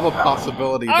the realm of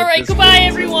possibility. Alright, goodbye,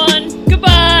 everyone.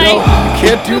 Goodbye. No, you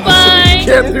can't do goodbye. this.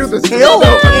 You can't do this. Kill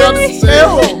No, I'm not him.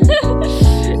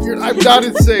 insane. I'm not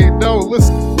insane. No,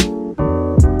 listen.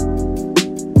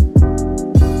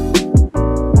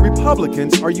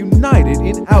 Republicans are united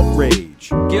in outrage.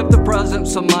 Give the president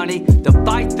some money to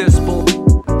fight this bull.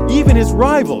 Even his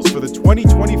rivals for the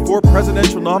 2024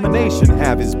 presidential nomination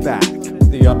have his back.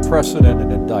 The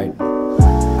unprecedented indictment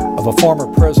of a former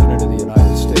president of the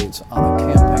United States on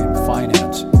a campaign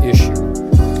finance issue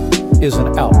is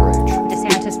an outrage.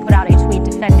 DeSantis put out a tweet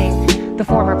defending the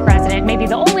former president, maybe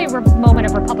the only moment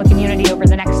of Republican unity over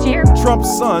the next year.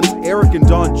 Trump's sons, Eric and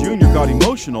Don Jr., got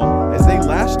emotional as they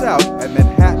lashed out at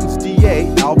Manhattan's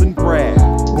DA, Alvin Bragg.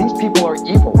 These people are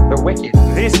evil. They're wicked.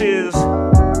 This is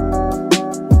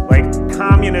like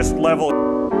communist level.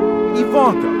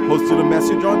 Ivanka posted a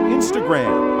message on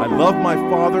Instagram. I love my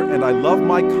father and I love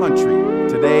my country.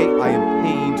 Today, I am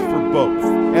pained for both.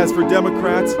 As for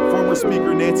Democrats, former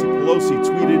Speaker Nancy Pelosi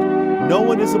tweeted, "No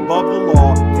one is above the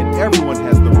law and everyone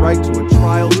has the right to a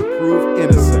trial to prove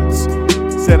innocence."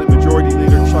 Senate Majority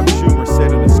Leader Chuck Schumer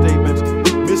said in a statement,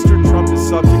 "Mr. Trump is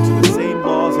subject to the same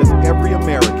laws as every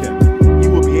American. He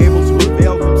will be able to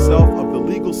avail himself of the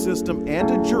legal system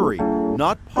and a jury,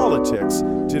 not politics,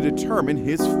 to determine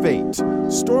his fate."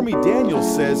 Stormy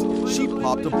Daniels says she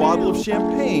popped a bottle of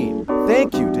champagne.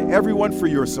 "Thank you to everyone for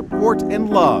your support and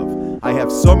love. I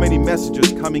have so many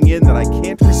messages coming in that I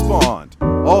can't respond.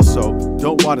 Also,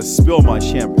 don't want to spill my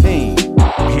champagne."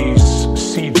 He's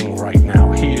seething right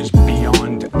now. He is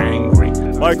beyond angry.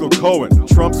 Michael Cohen,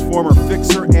 Trump's former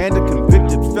fixer and a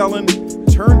convicted felon,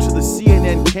 turned to the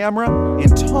CNN camera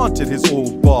and taunted his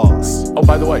old boss. Oh,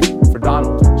 by the way, for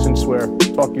Donald, since we're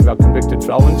talking about convicted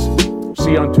felons,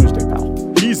 see you on Tuesday, pal.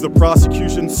 He's the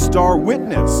prosecution's star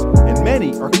witness, and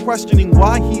many are questioning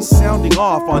why he's sounding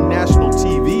off on national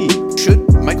TV.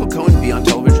 Should Michael Cohen be on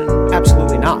television?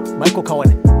 Absolutely not. Michael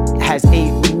Cohen has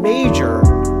a major,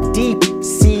 deep,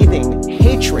 seething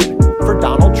hatred for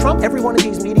Donald Trump. Every one of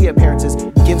these media appearances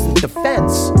gives the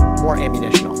defense more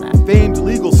ammunition on that. Famed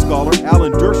legal scholar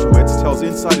Alan Dershowitz tells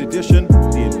Inside Edition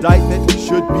the indictment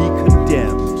should be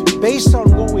condemned. Based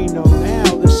on what we know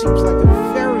now, this seems like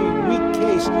a very weak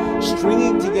case,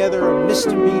 stringing together a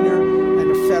misdemeanor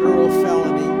and a federal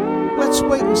felony. Let's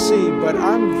wait and see, but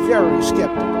I'm very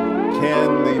skeptical.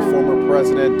 Can the former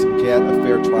president get a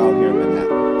fair trial here in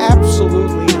Manhattan?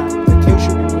 Absolutely not. The case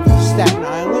should be moved to Staten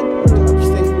Island or to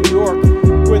upstate New York,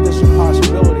 where there's a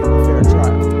possibility of a fair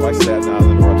trial. Why Staten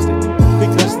Island or upstate New York?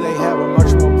 Because they have a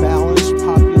much more balanced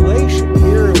population.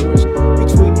 Here it was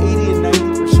between 80 and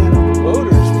 90% of the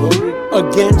voters voted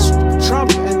against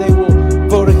Trump, and they will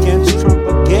vote against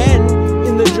Trump again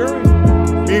in the jury.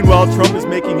 Meanwhile, Trump is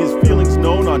making his feelings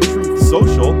known on Truth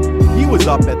Social. He was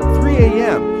up at 3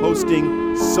 a.m.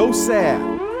 posting "So sad."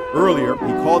 Earlier,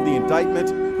 he called the indictment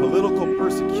political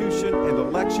persecution and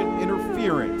election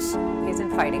interference. He's in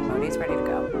fighting mode. He's ready to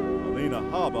go. Alina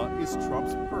Habba is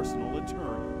Trump's personal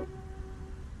attorney.